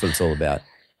 And that's what it's all about.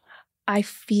 I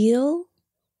feel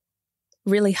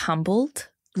really humbled.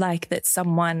 Like that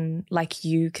someone like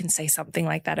you can say something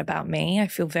like that about me. I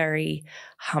feel very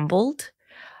humbled.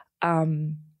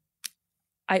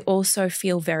 I also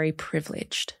feel very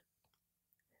privileged.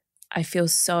 I feel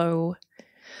so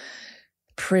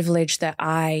privileged that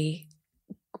I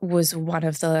was one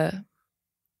of the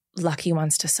lucky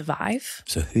ones to survive.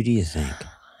 So who do you think?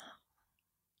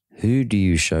 Who do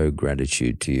you show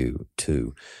gratitude to?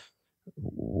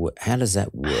 How does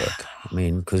that work? I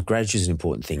mean, because gratitude is an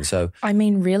important thing. So, I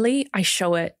mean, really, I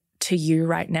show it to you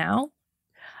right now.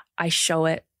 I show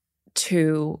it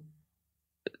to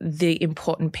the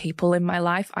important people in my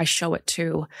life. I show it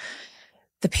to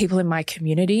the people in my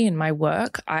community, in my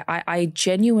work. I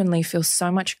genuinely feel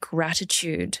so much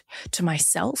gratitude to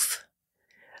myself.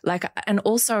 And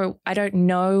also, I don't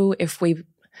know if we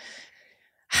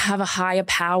have a higher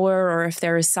power or if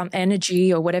there is some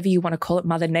energy or whatever you want to call it,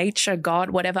 Mother Nature, God,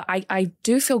 whatever. I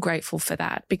do feel grateful for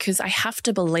that because I have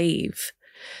to believe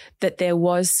that there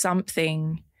was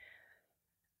something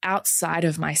outside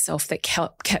of myself that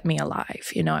kept me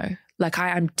alive, Like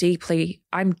I'm deeply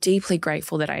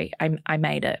grateful that I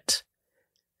made it.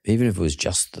 Even if it was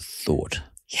just the thought.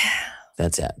 Yeah.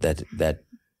 That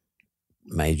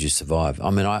made you survive. I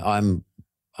mean,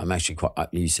 I'm actually quite,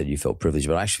 you said you felt privileged,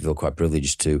 but I actually feel quite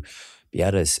privileged to be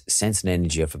able to sense an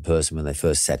energy of a person when they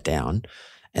first sat down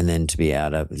and then to be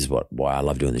able to, this is why I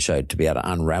love doing the show, to be able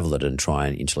to unravel it and try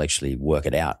and intellectually work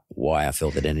it out, why I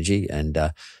felt that energy. And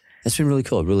that's been really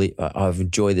cool. I've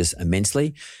enjoyed this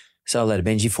immensely. So later,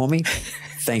 Benji, for me,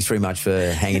 thanks very much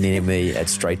for hanging in with me at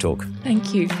Straight Talk.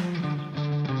 Thank you.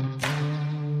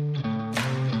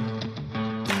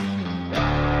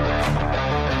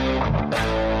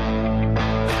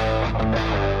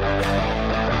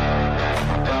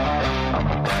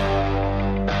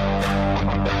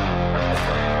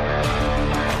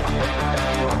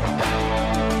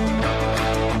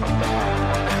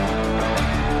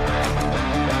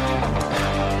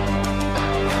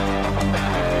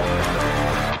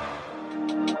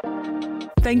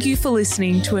 Thank you for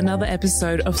listening to another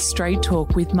episode of Straight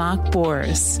Talk with Mark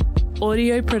Bouris.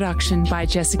 Audio production by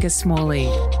Jessica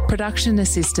Smalley. Production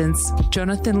assistants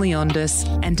Jonathan Leondis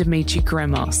and Dimitri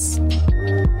Gremos.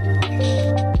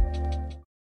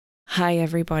 Hi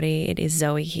everybody, it is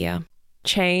Zoe here.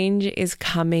 Change is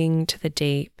coming to the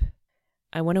deep.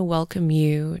 I want to welcome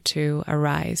you to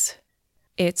Arise.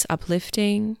 It's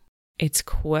uplifting, it's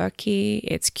quirky,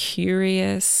 it's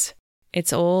curious.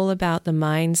 It's all about the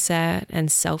mindset and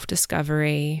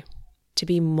self-discovery to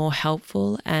be more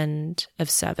helpful and of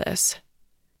service.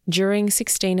 During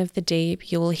 16 of the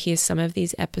Deep, you will hear some of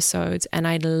these episodes, and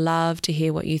I'd love to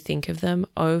hear what you think of them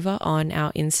over on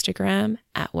our Instagram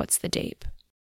at What's the Deep.